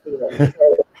 Stephen. Because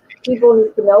people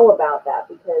need to know about that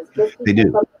because just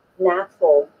because something's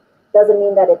natural doesn't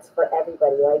mean that it's for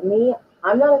everybody. Like me,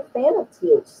 I'm not a fan of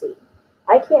THC.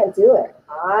 I can't do it.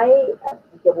 I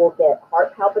will get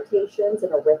heart palpitations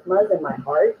and arrhythmias in my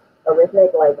heart,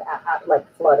 arrhythmic like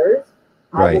flutters.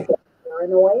 I will Right. get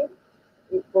paranoid,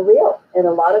 for real. And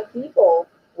a lot of people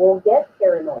will get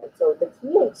paranoid. So the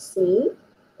THC,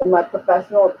 in my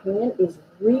professional opinion, is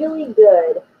really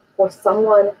good for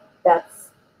someone that's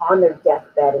on their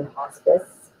deathbed in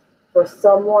hospice, for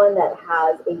someone that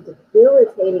has a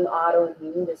debilitating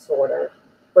autoimmune disorder,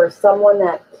 for someone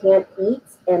that can't eat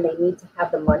and they need to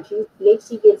have the munchies.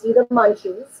 THC gives you the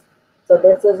munchies. So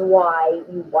this is why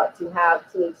you want to have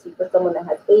THC for someone that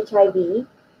has HIV,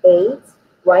 AIDS,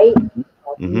 right?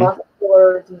 Mm-hmm.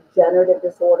 Muscular degenerative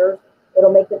disorders.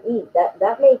 It'll make them eat.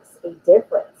 That makes a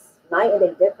difference, night and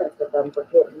day difference with them for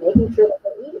kids, making sure that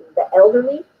they're eating. The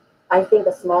elderly, I think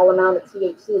a small amount of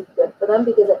THC is good for them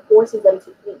because it forces them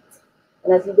to eat.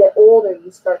 And as you get older,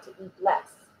 you start to eat less.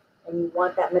 And you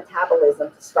want that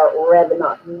metabolism to start revving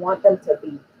up. You want them to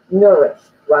be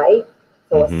nourished, right?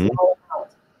 So a small amount.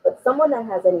 But someone that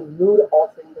has any mood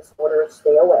altering disorders,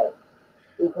 stay away.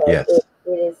 Because Yes.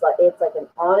 it's like an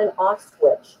on and off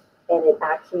switch, and it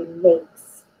actually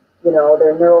makes,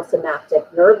 their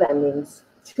neurosynaptic nerve endings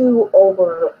too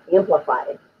over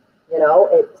amplified.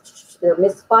 They're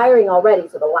misfiring already.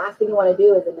 So the last thing you want to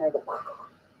do is in there go,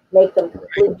 make them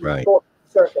completely short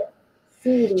circuit.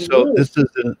 So this is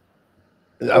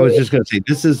I was just going to say,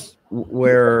 this is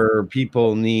where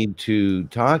people need to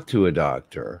talk to a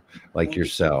doctor like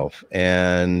yourself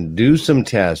and do some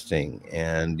testing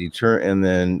and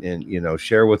then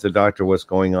share with the doctor what's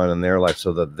going on in their life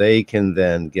so that they can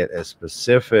then get a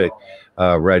specific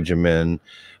regimen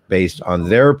based on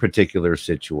their particular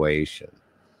situation.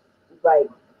 Right.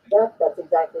 Yep, that's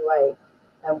exactly right.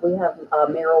 And we have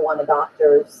marijuana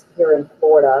doctors here in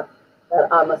Florida that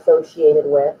I'm associated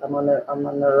with. I'm on their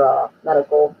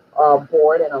medical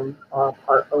board, and I'm a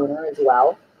part owner as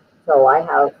well. So I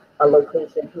have a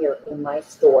location here in my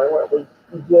store where we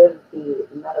give the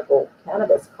medical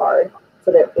cannabis card,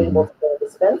 so they're able to go to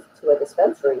a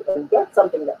dispensary and get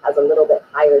something that has a little bit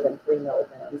higher than 3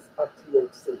 milligrams of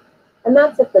THC. And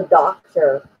that's if the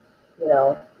doctor,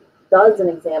 does an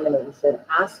examination,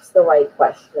 asks the right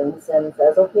questions, and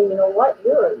says, okay, you know what,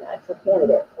 you're a natural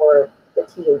candidate for the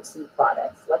THC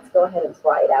products. Let's go ahead and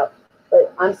try it out.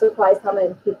 But I'm surprised how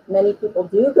many people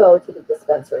do go to the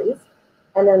dispensaries,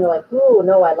 and then they're like, oh,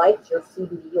 no, I liked your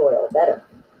CBD oil better.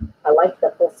 I like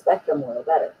the full spectrum oil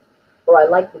better. Or I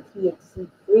like the THC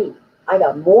free. I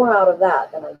got more out of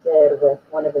that than I did with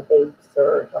one of the vapes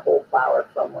or the whole flower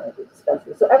from one of the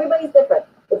dispensaries. So everybody's different.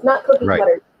 It's not cookie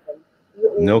cutter.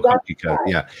 No cookie cut.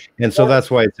 Yeah. And so that's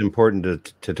why it's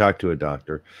important to talk to a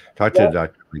doctor, a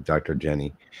doctor like Dr.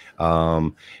 Jenny.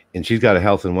 And she's got a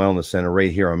health and wellness center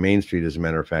right here on Main Street, as a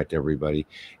matter of fact, everybody.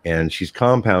 And she's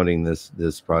compounding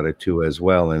this product too as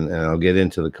well. And I'll get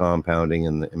into the compounding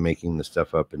and making the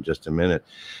stuff up in just a minute.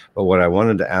 But what I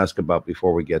wanted to ask about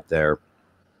before we get there,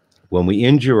 when we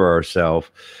injure ourselves,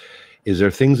 is there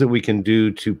things that we can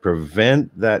do to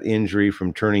prevent that injury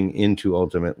from turning into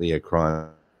ultimately a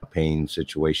chronic pain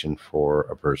situation for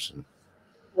a person?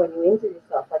 When you injure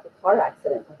yourself, like a car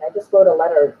accident, like I just wrote a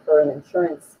letter for an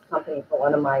insurance company for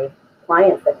one of my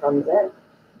clients that comes in,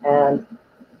 and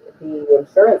the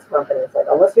insurance company is like,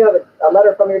 unless you have a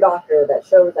letter from your doctor that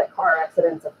shows that car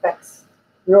accidents affects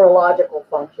neurological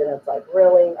function, it's like,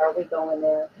 really, are we going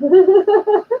there?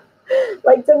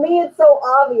 Like, to me, it's so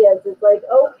obvious. It's like,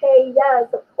 okay,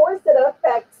 yes, of course it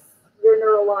affects your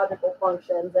neurological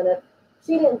functions, and if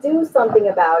she didn't do something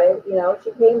about it,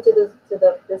 she came to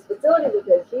this facility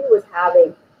because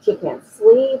she can't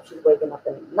sleep, she's waking up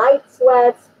in night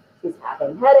sweats, she's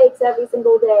having headaches every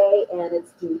single day, and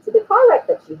it's due to the car wreck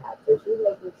that she had. So she's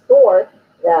making sure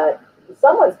that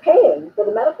someone's paying for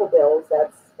the medical bills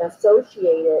that's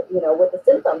associated, with the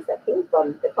symptoms that came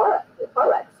from the car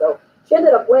wreck. So she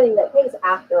ended up winning that case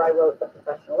after I wrote the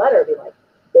professional letter, being like,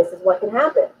 this is what can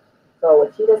happen. So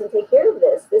if she doesn't take care of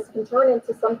this can turn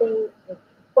into something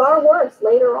far worse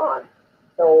later on.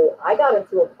 So I got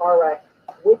into a car wreck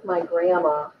with my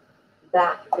grandma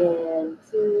back in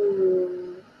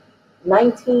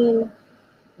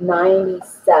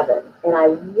 1997. And I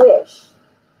wish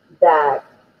that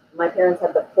my parents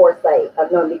had the foresight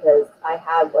of knowing, because I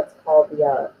had what's called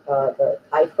the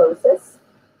kyphosis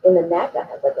in the neck. I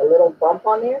had like a little bump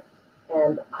on there,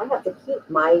 and I have to keep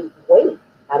my weight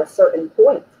at a certain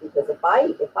point, because if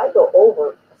I go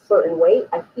over a certain weight,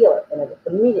 I feel it, and it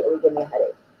immediately gives me a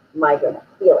headache, migraine. I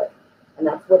feel it, and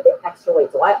that's with the extra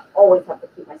weight. So I always have to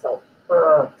keep myself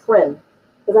trimmed,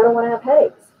 because I don't want to have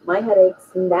headaches. My headaches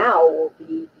now will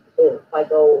be if my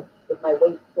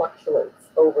weight fluctuates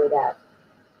over the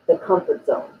comfort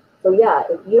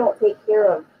you don't take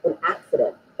care of an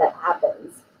accident that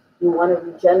happens, you want to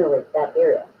regenerate that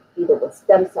area, either with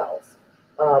stem cells,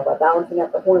 by balancing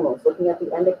out the hormones, looking at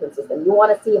the endocrine system. You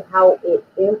want to see how it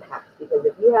impacts, because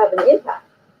if you have an impact,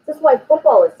 this is why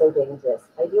football is so dangerous.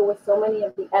 I deal with so many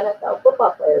of the NFL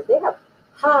football players. They have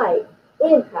high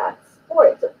impact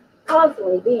sports,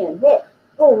 constantly being hit,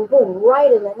 boom, boom,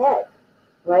 right in the head,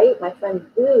 right? My friend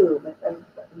Boo, my friend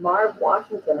Marv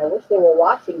Washington, I wish they were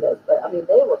watching this, but I mean,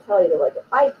 they will tell you, like, if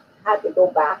I had to go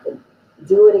back and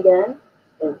do it again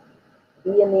and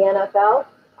be in the NFL,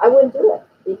 I wouldn't do it,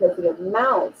 because the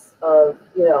amounts of,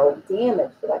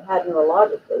 damage that I've had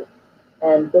neurologically,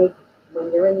 and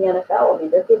when you're in the NFL, I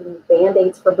mean, they're giving you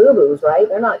Band-Aids for boo-boos, right?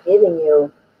 They're not giving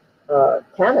you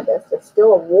cannabis. There's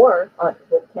still a war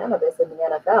with cannabis in the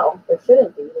NFL. There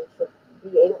shouldn't be. They should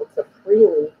be able to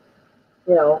freely,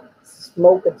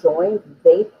 smoke a joint,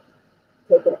 vape,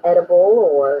 take an edible,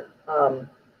 or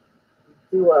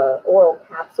do a oral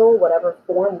capsule, whatever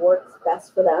form works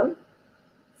best for them.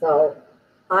 So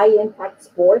high impact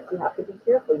sports, you have to be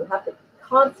careful. You have to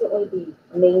constantly be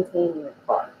maintaining your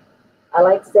car. I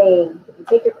like saying, if you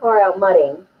take your car out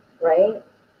mudding, right,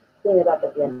 clean it up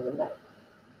at the end of the night,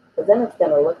 because then it's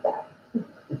going to look bad.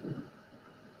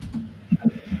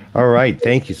 All right.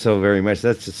 Thank you so very much.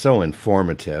 That's just so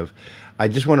informative. I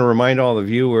just want to remind all the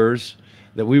viewers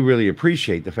that we really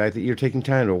appreciate the fact that you're taking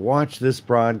time to watch this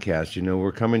broadcast.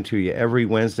 We're coming to you every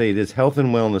Wednesday. It is Health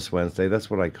and Wellness Wednesday. That's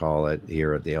what I call it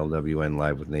here at the LWN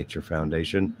Live with Nature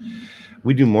Foundation.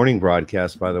 We do morning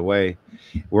broadcasts, by the way.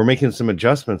 We're making some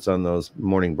adjustments on those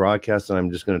morning broadcasts, and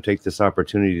I'm just going to take this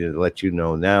opportunity to let you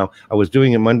know now. I was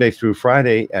doing it Monday through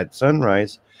Friday at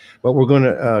sunrise, but we're going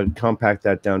to compact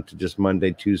that down to just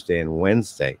Monday, Tuesday, and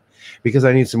Wednesday, because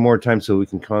I need some more time so we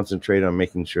can concentrate on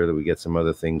making sure that we get some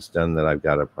other things done that I've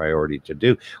got a priority to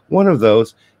do. One of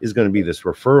those is going to be this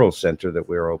referral center that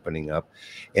we're opening up.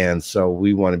 And so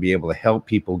we want to be able to help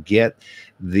people get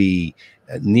the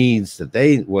needs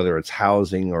that whether it's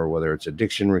housing or whether it's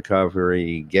addiction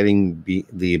recovery, getting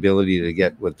the ability to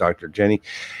get with Dr. Jenny,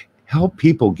 help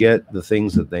people get the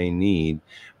things that they need.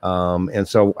 And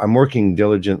so I'm working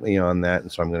diligently on that.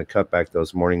 And so I'm going to cut back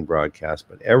those morning broadcasts.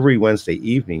 But every Wednesday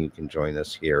evening, you can join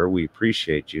us here. We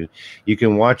appreciate you. You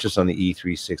can watch us on the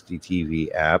E360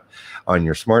 TV app on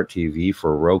your smart TV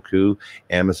for Roku,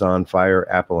 Amazon Fire,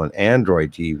 Apple, and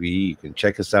Android TV. You can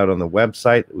check us out on the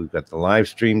website. We've got the live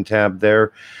stream tab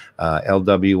there,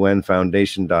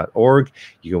 lwnfoundation.org.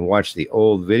 You can watch the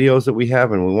old videos that we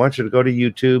have, and we want you to go to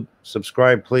YouTube.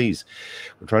 Subscribe, please.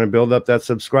 We're trying to build up that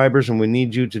subscribers, and we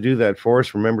need you to do that for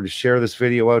us. Remember to share this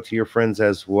video out to your friends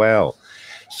as well.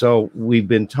 So we've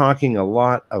been talking a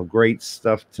lot of great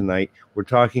stuff tonight. We're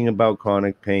talking about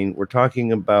chronic pain. We're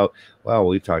talking about,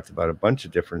 we talked about a bunch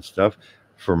of different stuff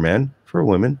for men, for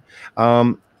women.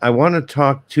 I want to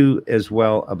talk too as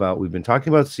well about, we've been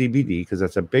talking about CBD because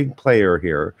that's a big player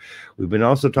here. We've been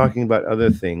also talking about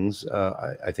other things.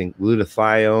 I think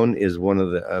glutathione is one of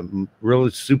the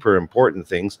really super important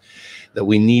things that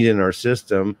we need in our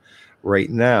system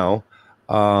right now.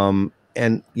 And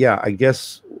yeah, I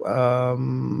guess I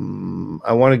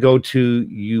want to go to,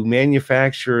 you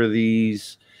manufacture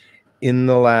these in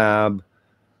the lab.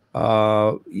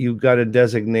 You've got a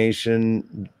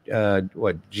designation,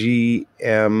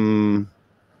 GMP,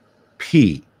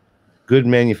 good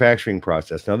manufacturing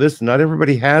process. Now not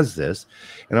everybody has this,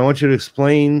 and I want you to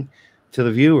explain to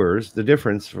the viewers the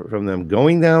difference from them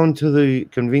going down to the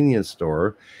convenience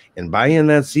store and buying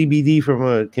that CBD from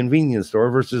a convenience store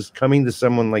versus coming to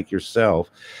someone like yourself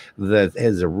that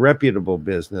has a reputable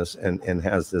business and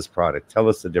has this product. Tell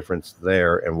us the difference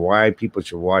there and why people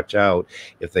should watch out,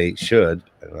 if they should,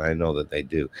 and I know that they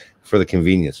do, for the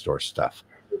convenience store stuff.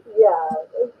 Yeah,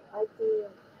 I see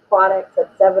products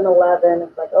at 7-Eleven.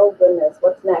 It's like, oh goodness,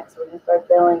 what's next? We're going to start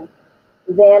selling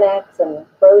Xanax and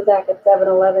Prozac at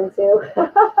 7-Eleven too.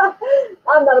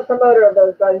 I'm not a promoter of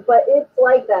those drugs, but it's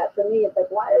like that to me. It's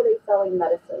like, why are they selling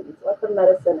medicines? Let the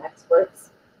medicine experts,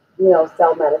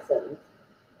 sell medicines,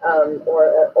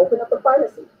 or open up a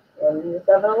pharmacy in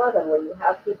 7-Eleven where you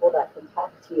have people that can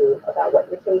talk to you about what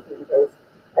you're taking. Because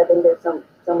I think there's so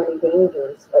many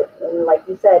dangers. Like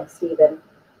you said, Stephen,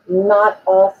 not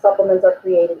all supplements are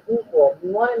created equal.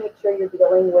 You want to make sure you're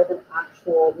dealing with an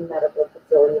actual medical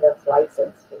facility that's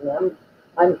licensed.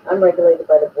 I'm regulated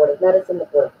by the Board of Medicine, the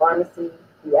Board of Pharmacy,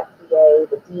 the FDA,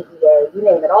 the DEA, you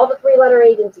name it. All the three-letter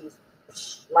agencies,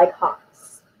 like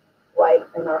hawks, right,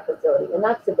 in our facility. And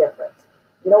that's the difference.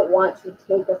 You don't want to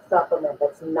take a supplement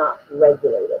that's not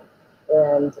regulated.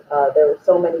 And there are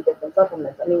so many different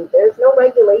supplements. I mean, there's no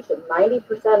regulation.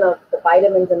 90% of the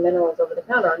vitamins and minerals over the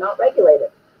counter are not regulated.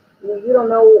 You don't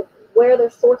know where they're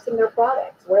sourcing their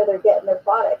products, where they're getting their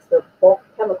products, their bulk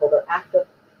chemical, their active,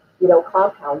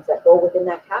 compounds that go within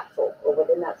that capsule or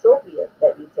within that trophy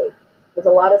that you take. There's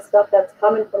a lot of stuff that's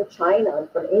coming from China and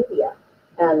from India.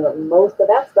 And most of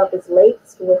that stuff is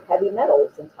laced with heavy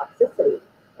metals and toxicity.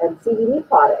 And CBD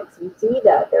products, you see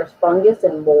that there's fungus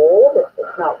and mold.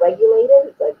 It's not regulated.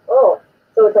 It's like, oh,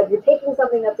 so it's like you're taking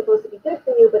something that's supposed to be good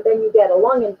for you, but then you get a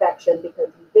lung infection because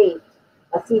you vaped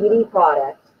a CBD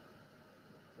product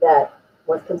that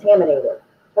was contaminated.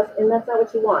 And that's not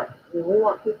what you want. I mean, we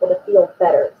want people to feel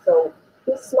better. So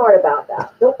be smart about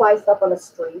that. Don't buy stuff on the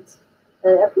streets.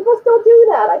 And people still do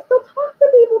that. I still talk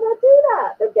to people that do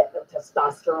that. They're getting their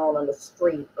testosterone on the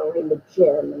street or in the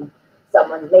gym, and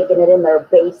someone's making it in their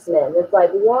basement. It's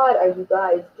like, what are you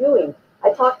guys doing?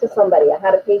 I talked to somebody. I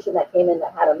had a patient that came in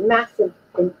that had a massive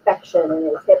infection and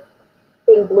his hip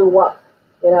thing blew up,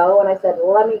 and I said,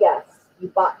 let me guess. You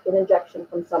bought an injection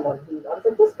from someone. I was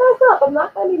like, just fess up. I'm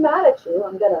not going to be mad at you.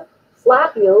 I'm going to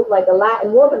slap you like a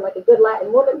Latin woman, like a good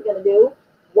Latin woman's going to do.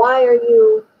 Why are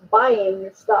you buying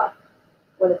your stuff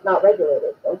when it's not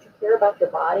regulated? Don't you care about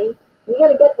your body? You got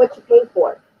to get what you pay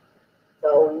for.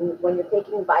 So when you're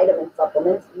taking vitamin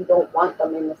supplements, you don't want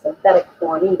them in the synthetic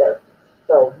form either.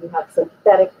 So you have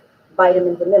synthetic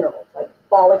vitamins and minerals like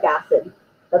folic acid.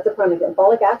 That's a prime example.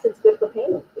 Folic acid is good for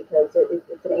pain because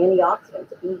it's an antioxidant.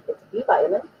 It's a B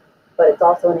vitamin, but it's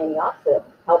also an antioxidant. It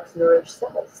helps nourish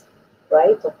cells,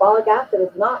 right? So folic acid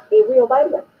is not a real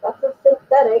vitamin. That's a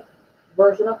synthetic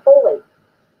version of folate.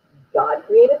 God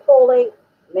created folate.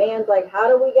 Man's like, how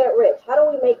do we get rich? How do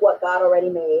we make what God already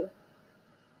made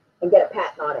and get a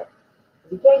patent on it?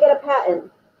 You can't get a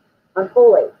patent on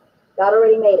folate. God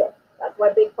already made it. That's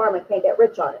why Big Pharma can't get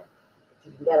rich on it.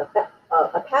 You can get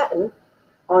a patent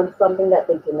on something that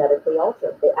they genetically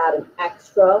alter. They add an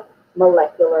extra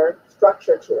molecular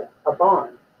structure to it, a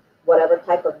bond, whatever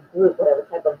type of group, whatever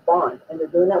type of bond. And they're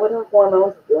doing that with our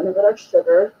hormones, they're doing it with our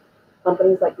sugar.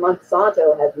 Companies like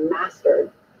Monsanto have mastered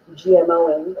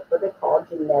GMOing, that's what they call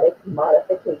genetic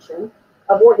modification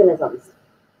of organisms,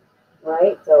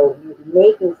 right? So you're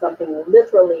making something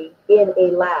literally in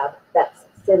a lab that's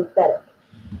synthetic.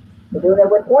 They're doing it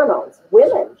with hormones.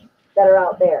 Women that are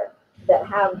out there that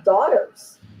have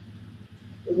daughters.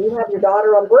 If you have your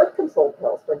daughter on birth control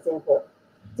pills, for example,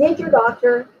 did your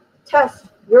doctor test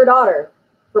your daughter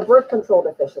for birth control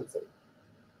deficiency?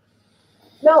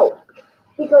 No,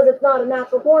 because it's not a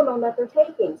natural hormone that they're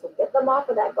taking. So get them off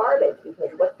of that garbage,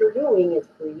 because what you're doing is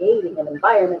creating an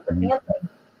environment for cancer.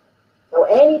 So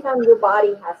anytime your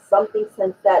body has something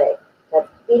synthetic that's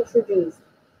introduced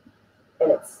and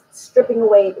it's stripping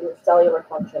away your cellular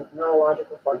function,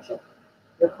 neurological function,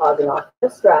 you're causing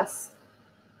oxidative stress,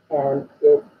 and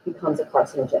it becomes a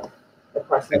carcinogen.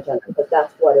 But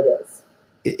that's what it is.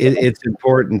 It's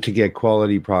important to get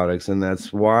quality products, and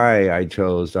that's why I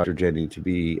chose Dr. Jenny to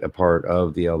be a part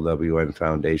of the LWN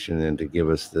Foundation and to give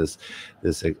us this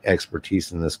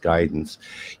expertise and this guidance.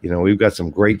 We've got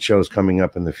some great shows coming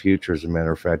up in the future, as a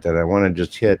matter of fact, that I want to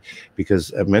just hit,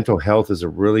 because mental health is a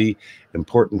really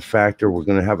important factor. We're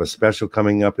going to have a special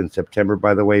coming up in September,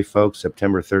 by the way, folks.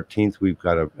 September 13th, we've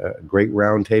got a great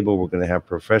roundtable. We're going to have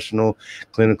professional,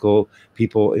 clinical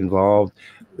people involved.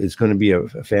 It's going to be a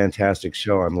fantastic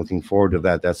show. I'm looking forward to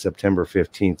that. That's September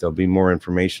 15th. There'll be more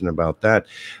information about that.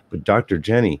 But Dr.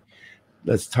 Jenny,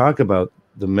 let's talk about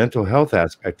the mental health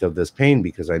aspect of this pain,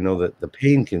 because I know that the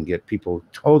pain can get people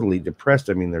totally depressed.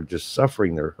 I mean, they're just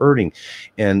suffering, they're hurting,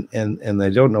 and they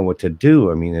don't know what to do.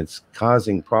 I mean, it's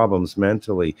causing problems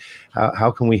mentally.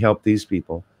 How can we help these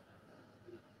people?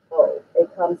 Oh,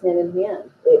 it comes hand in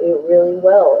hand. It really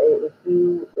will. If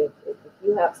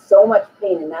you have so much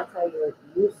pain and that's how you're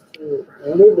used to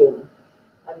living,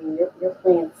 I mean, you're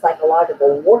playing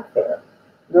psychological warfare.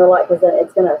 Because then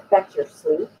it's going to affect your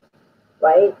sleep,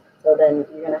 right? So then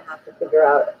you're going to have to figure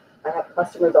out. I have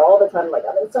customers all the time like,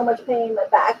 I'm in so much pain, my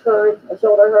back hurts, my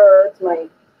shoulder hurts, my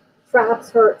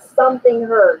traps hurt, something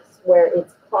hurts, where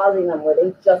it's causing them where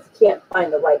they just can't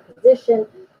find the right position.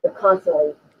 They're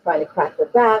constantly trying to crack their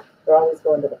back. They're always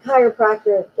going to the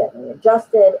chiropractor, getting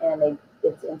adjusted, and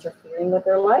it's interfering with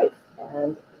their life.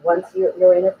 And once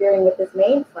you're interfering with this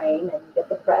mainframe, and you get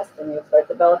depressed, and you start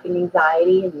developing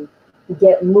anxiety, and you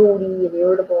get moody and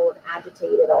irritable and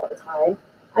agitated all the time.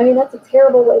 I mean, that's a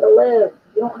terrible way to live.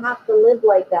 You don't have to live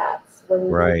like that when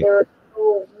there are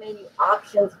so many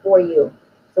options for you.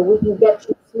 So we can get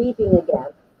you sleeping again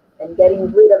and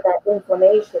getting rid of that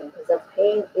inflammation, because that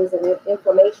pain is an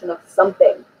inflammation of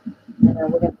something. And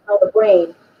then we're going to tell the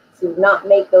brain to not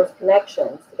make those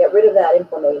connections, to get rid of that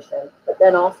inflammation, but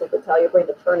then also to tell your brain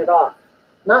to turn it off.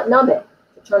 Not numb it,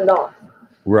 to turn it off.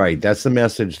 Right. That's the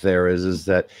message there is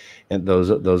that and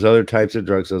those other types of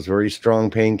drugs, those very strong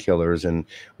painkillers, and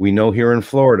we know here in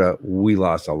Florida, we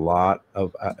lost a lot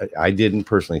of I didn't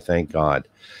personally, thank God.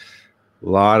 A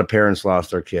lot of parents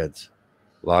lost their kids.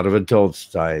 A lot of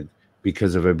adults died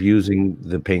because of abusing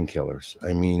the painkillers.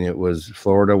 I mean,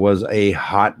 Florida was a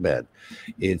hotbed.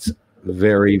 It's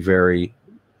very, very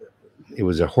it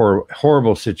was a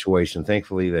horrible situation.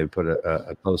 Thankfully, they put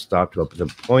a close stop to it. But the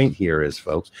point here is,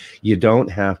 folks, you don't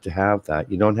have to have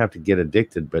that. You don't have to get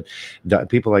addicted. But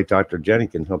people like Dr. Jenny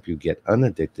can help you get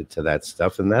unaddicted to that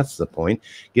stuff. And that's the point.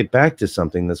 Get back to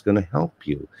something that's going to help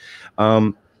you.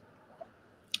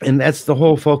 And that's the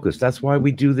whole focus. That's why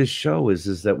we do this show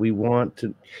is that we want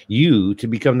you to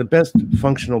become the best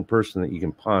functional person that you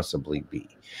can possibly be.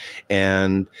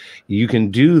 And you can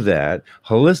do that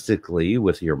holistically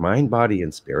with your mind, body,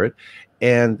 and spirit.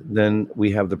 And then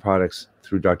we have the products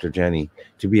through Dr. Jenny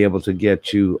to be able to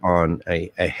get you on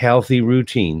a healthy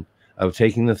routine of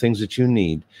taking the things that you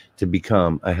need to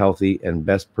become a healthy and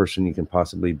best person you can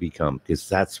possibly become, because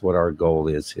that's what our goal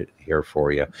is here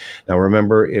for you. Now,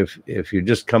 remember, if you're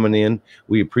just coming in,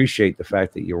 we appreciate the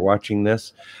fact that you're watching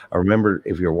this. Remember,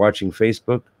 if you're watching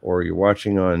Facebook or you're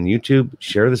watching on YouTube,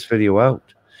 share this video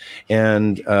out.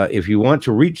 And if you want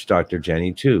to reach Dr.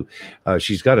 Jenny too,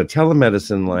 she's got a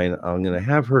telemedicine line. I'm going to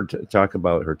have her talk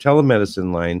about her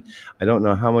telemedicine line. I don't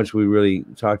know how much we really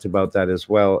talked about that as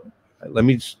well. Let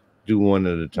me just do one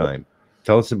at a time.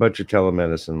 Tell us about your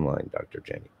telemedicine line, Dr.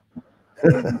 Jenny.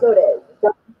 You can go to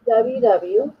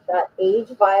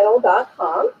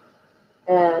www.agevital.com,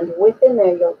 and within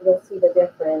there you'll see the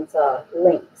different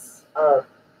links of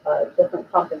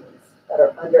different companies that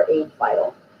are under Age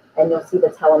Vital, and you'll see the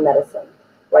telemedicine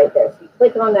right there. So you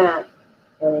click on that,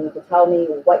 and then you can tell me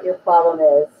what your problem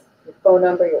is, your phone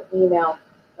number, your email,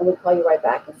 and we'll call you right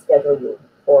back and schedule you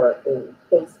for a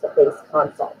face-to-face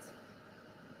consult.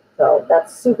 So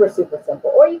that's super, super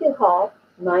simple. Or you can call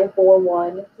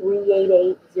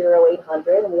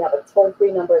 941-388-0800, and we have a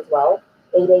toll-free number as well,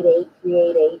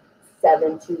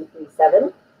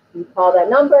 888-388-7237. You call that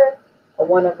number,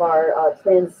 one of our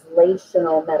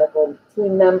translational medical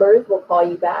team members will call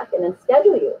you back and then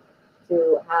schedule you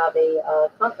to have a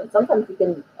consult. Sometimes you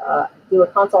can do a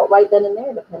consult right then and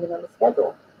there, depending on the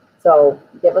schedule. So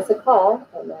give us a call,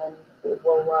 and then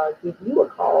we'll give you a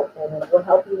call, and then we'll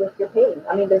help you with your pain.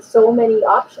 I mean, there's so many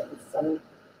options. I mean,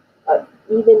 I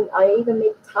even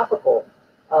make topical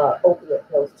opiate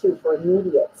pills too for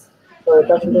immediate, so it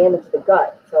doesn't damage the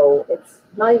gut. So it's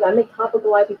not even, I make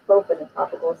topical ibuprofen and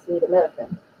topical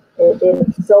acetaminophen. It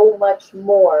is so much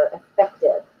more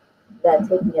effective than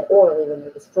taking it orally when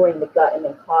you're destroying the gut and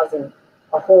then causing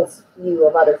a whole slew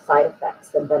of other side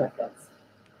effects and benefits.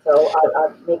 So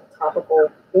I make topical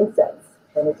incense,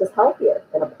 and it's just healthier.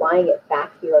 And applying it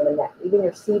back here on the neck, even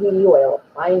your CBD oil,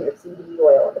 applying your CBD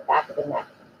oil on the back of the neck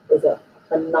is a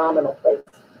phenomenal place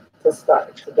to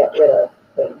start to get rid of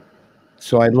pain.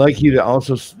 So I'd like you to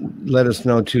also let us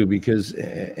know too, because,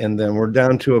 and then we're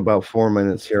down to about 4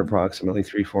 minutes here, approximately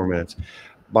 3-4 minutes.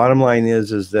 Bottom line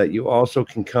is that you also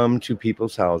can come to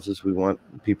people's houses. We want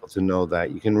people to know that.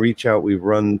 You can reach out. We've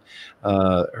run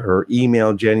her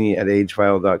email,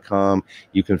 jenny@agevital.com.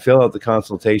 You can fill out the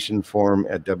consultation form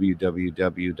at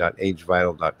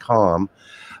www.agevital.com.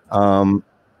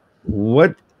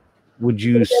 What would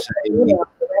you say? Email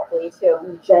directly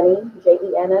to Jenny,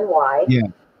 Jenny, yeah,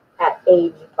 at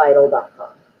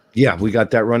agevital.com. Yeah, we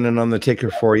got that running on the ticker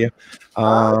for you.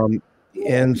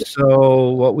 And so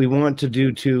what we want to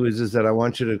do too is that I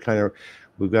want you to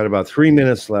we've got about 3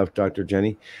 minutes left, Dr.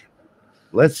 Jenny.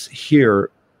 Let's hear,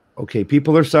 okay,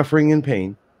 people are suffering in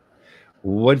pain.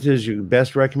 What is your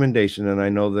best recommendation? And I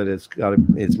know that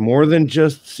it's more than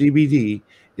just CBD.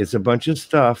 It's a bunch of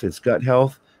stuff. It's gut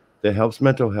health that helps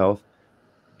mental health.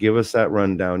 Give us that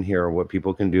rundown here of what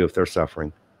people can do if they're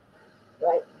suffering.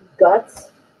 Right.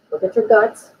 Guts. Look at your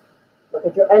guts. Look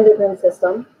at your endocrine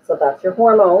system. So that's your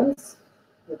hormones,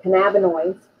 your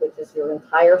cannabinoids, which is your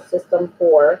entire system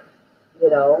for,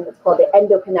 it's called the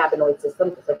endocannabinoid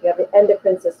system. Just like you have the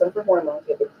endocrine system for hormones,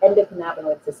 you have the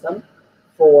endocannabinoid system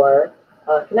for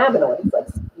cannabinoids, like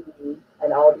CBD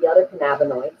and all the other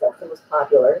cannabinoids. That's the most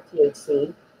popular,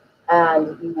 THC.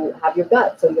 And you have your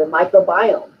gut, so your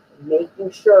microbiome, making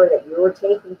sure that you're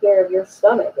taking care of your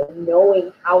stomach and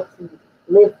knowing how to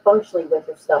live functionally with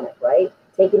your stomach, right?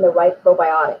 Taking the right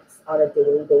probiotics on a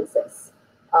daily basis.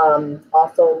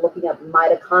 Also looking at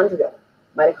mitochondria.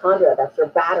 Mitochondria, that's your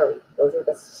battery. Those are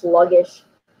the sluggish,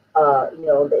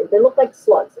 they look like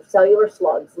slugs. They're cellular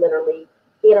slugs, literally,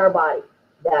 in our body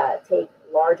that take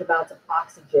large amounts of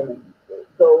oxygen and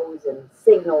goes and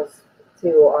signals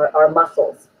to our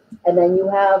muscles And then you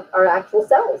have our actual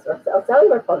cells, our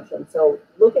cellular function. So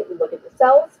look at your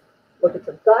cells, look at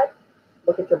your gut,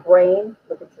 look at your brain,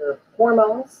 look at your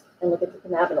hormones, and look at your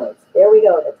cannabinoids. There we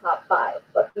go, the top 5.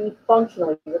 But be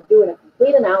functional. You're doing a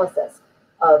complete analysis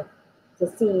of to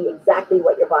see exactly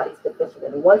what your body's deficient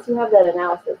in. And once you have that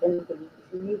analysis, then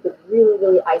you could really,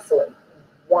 really isolate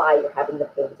why you're having the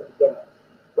pain to begin with,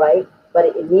 right?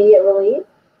 But immediate relief,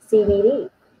 CBD,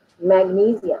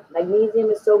 magnesium.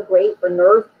 Magnesium is so great for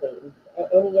nerve pain.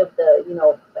 Any of the,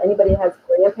 anybody that has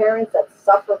grandparents that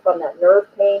suffer from that nerve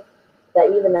pain,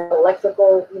 that even that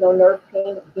electrical, nerve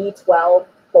pain, B12,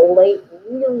 folate,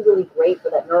 really, really great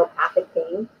for that neuropathic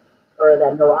pain or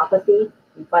that neuropathy.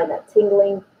 You find that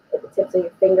tingling at the tips of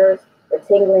your fingers, or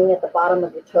tingling at the bottom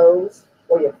of your toes,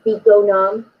 or your feet go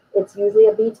numb. It's usually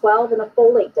a B12 and a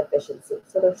folate deficiency.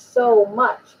 So there's so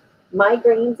much.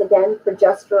 Migraines, again,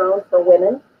 progesterone for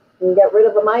women. You can get rid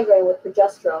of a migraine with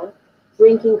progesterone.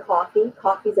 Drinking coffee.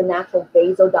 Coffee is a natural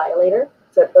vasodilator.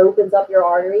 So it opens up your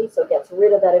arteries. So it gets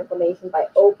rid of that inflammation by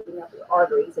opening up your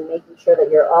arteries and making sure that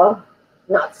you're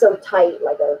not so tight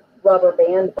like a rubber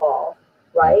band ball,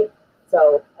 right?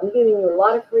 So I'm giving you a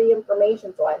lot of free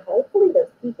information. So hopefully there's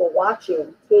people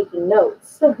watching, taking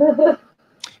notes.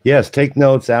 Yes, take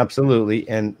notes, absolutely,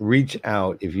 and reach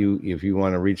out if you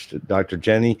want to reach to Dr.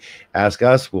 Jenny. Ask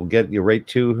us; we'll get you right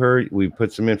to her. We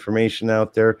put some information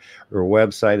out there, her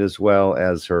website as well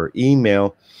as her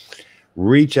email.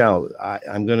 Reach out.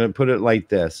 I'm going to put it like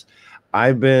this: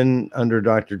 I've been under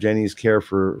Dr. Jenny's care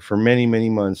for many, many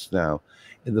months now.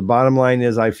 The bottom line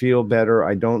is, I feel better.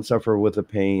 I don't suffer with the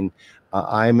pain.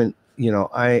 I am an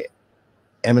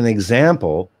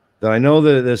example that I know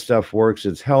that this stuff works.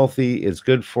 It's healthy. It's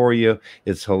good for you.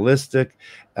 It's holistic.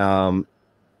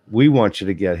 We want you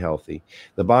to get healthy.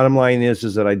 The bottom line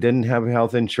is that I didn't have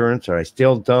health insurance, or I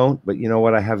still don't. But you know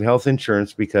what? I have health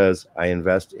insurance because I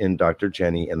invest in Dr.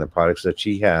 Jenny and the products that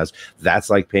she has. That's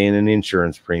like paying an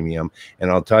insurance premium. And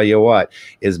I'll tell you what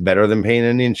is better than paying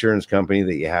an insurance company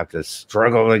that you have to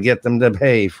struggle to get them to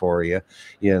pay for you,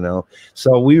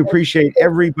 So we appreciate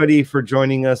everybody for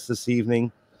joining us this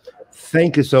evening.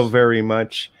 Thank you so very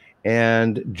much.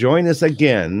 And join us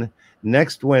again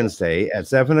next Wednesday at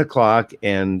 7 o'clock,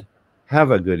 and have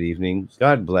a good evening.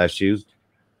 God bless you.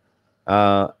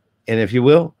 And if you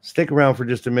will, stick around for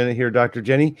just a minute here, Dr.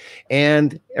 Jenny,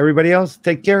 and everybody else,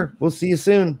 take care. We'll see you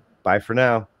soon. Bye for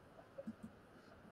now.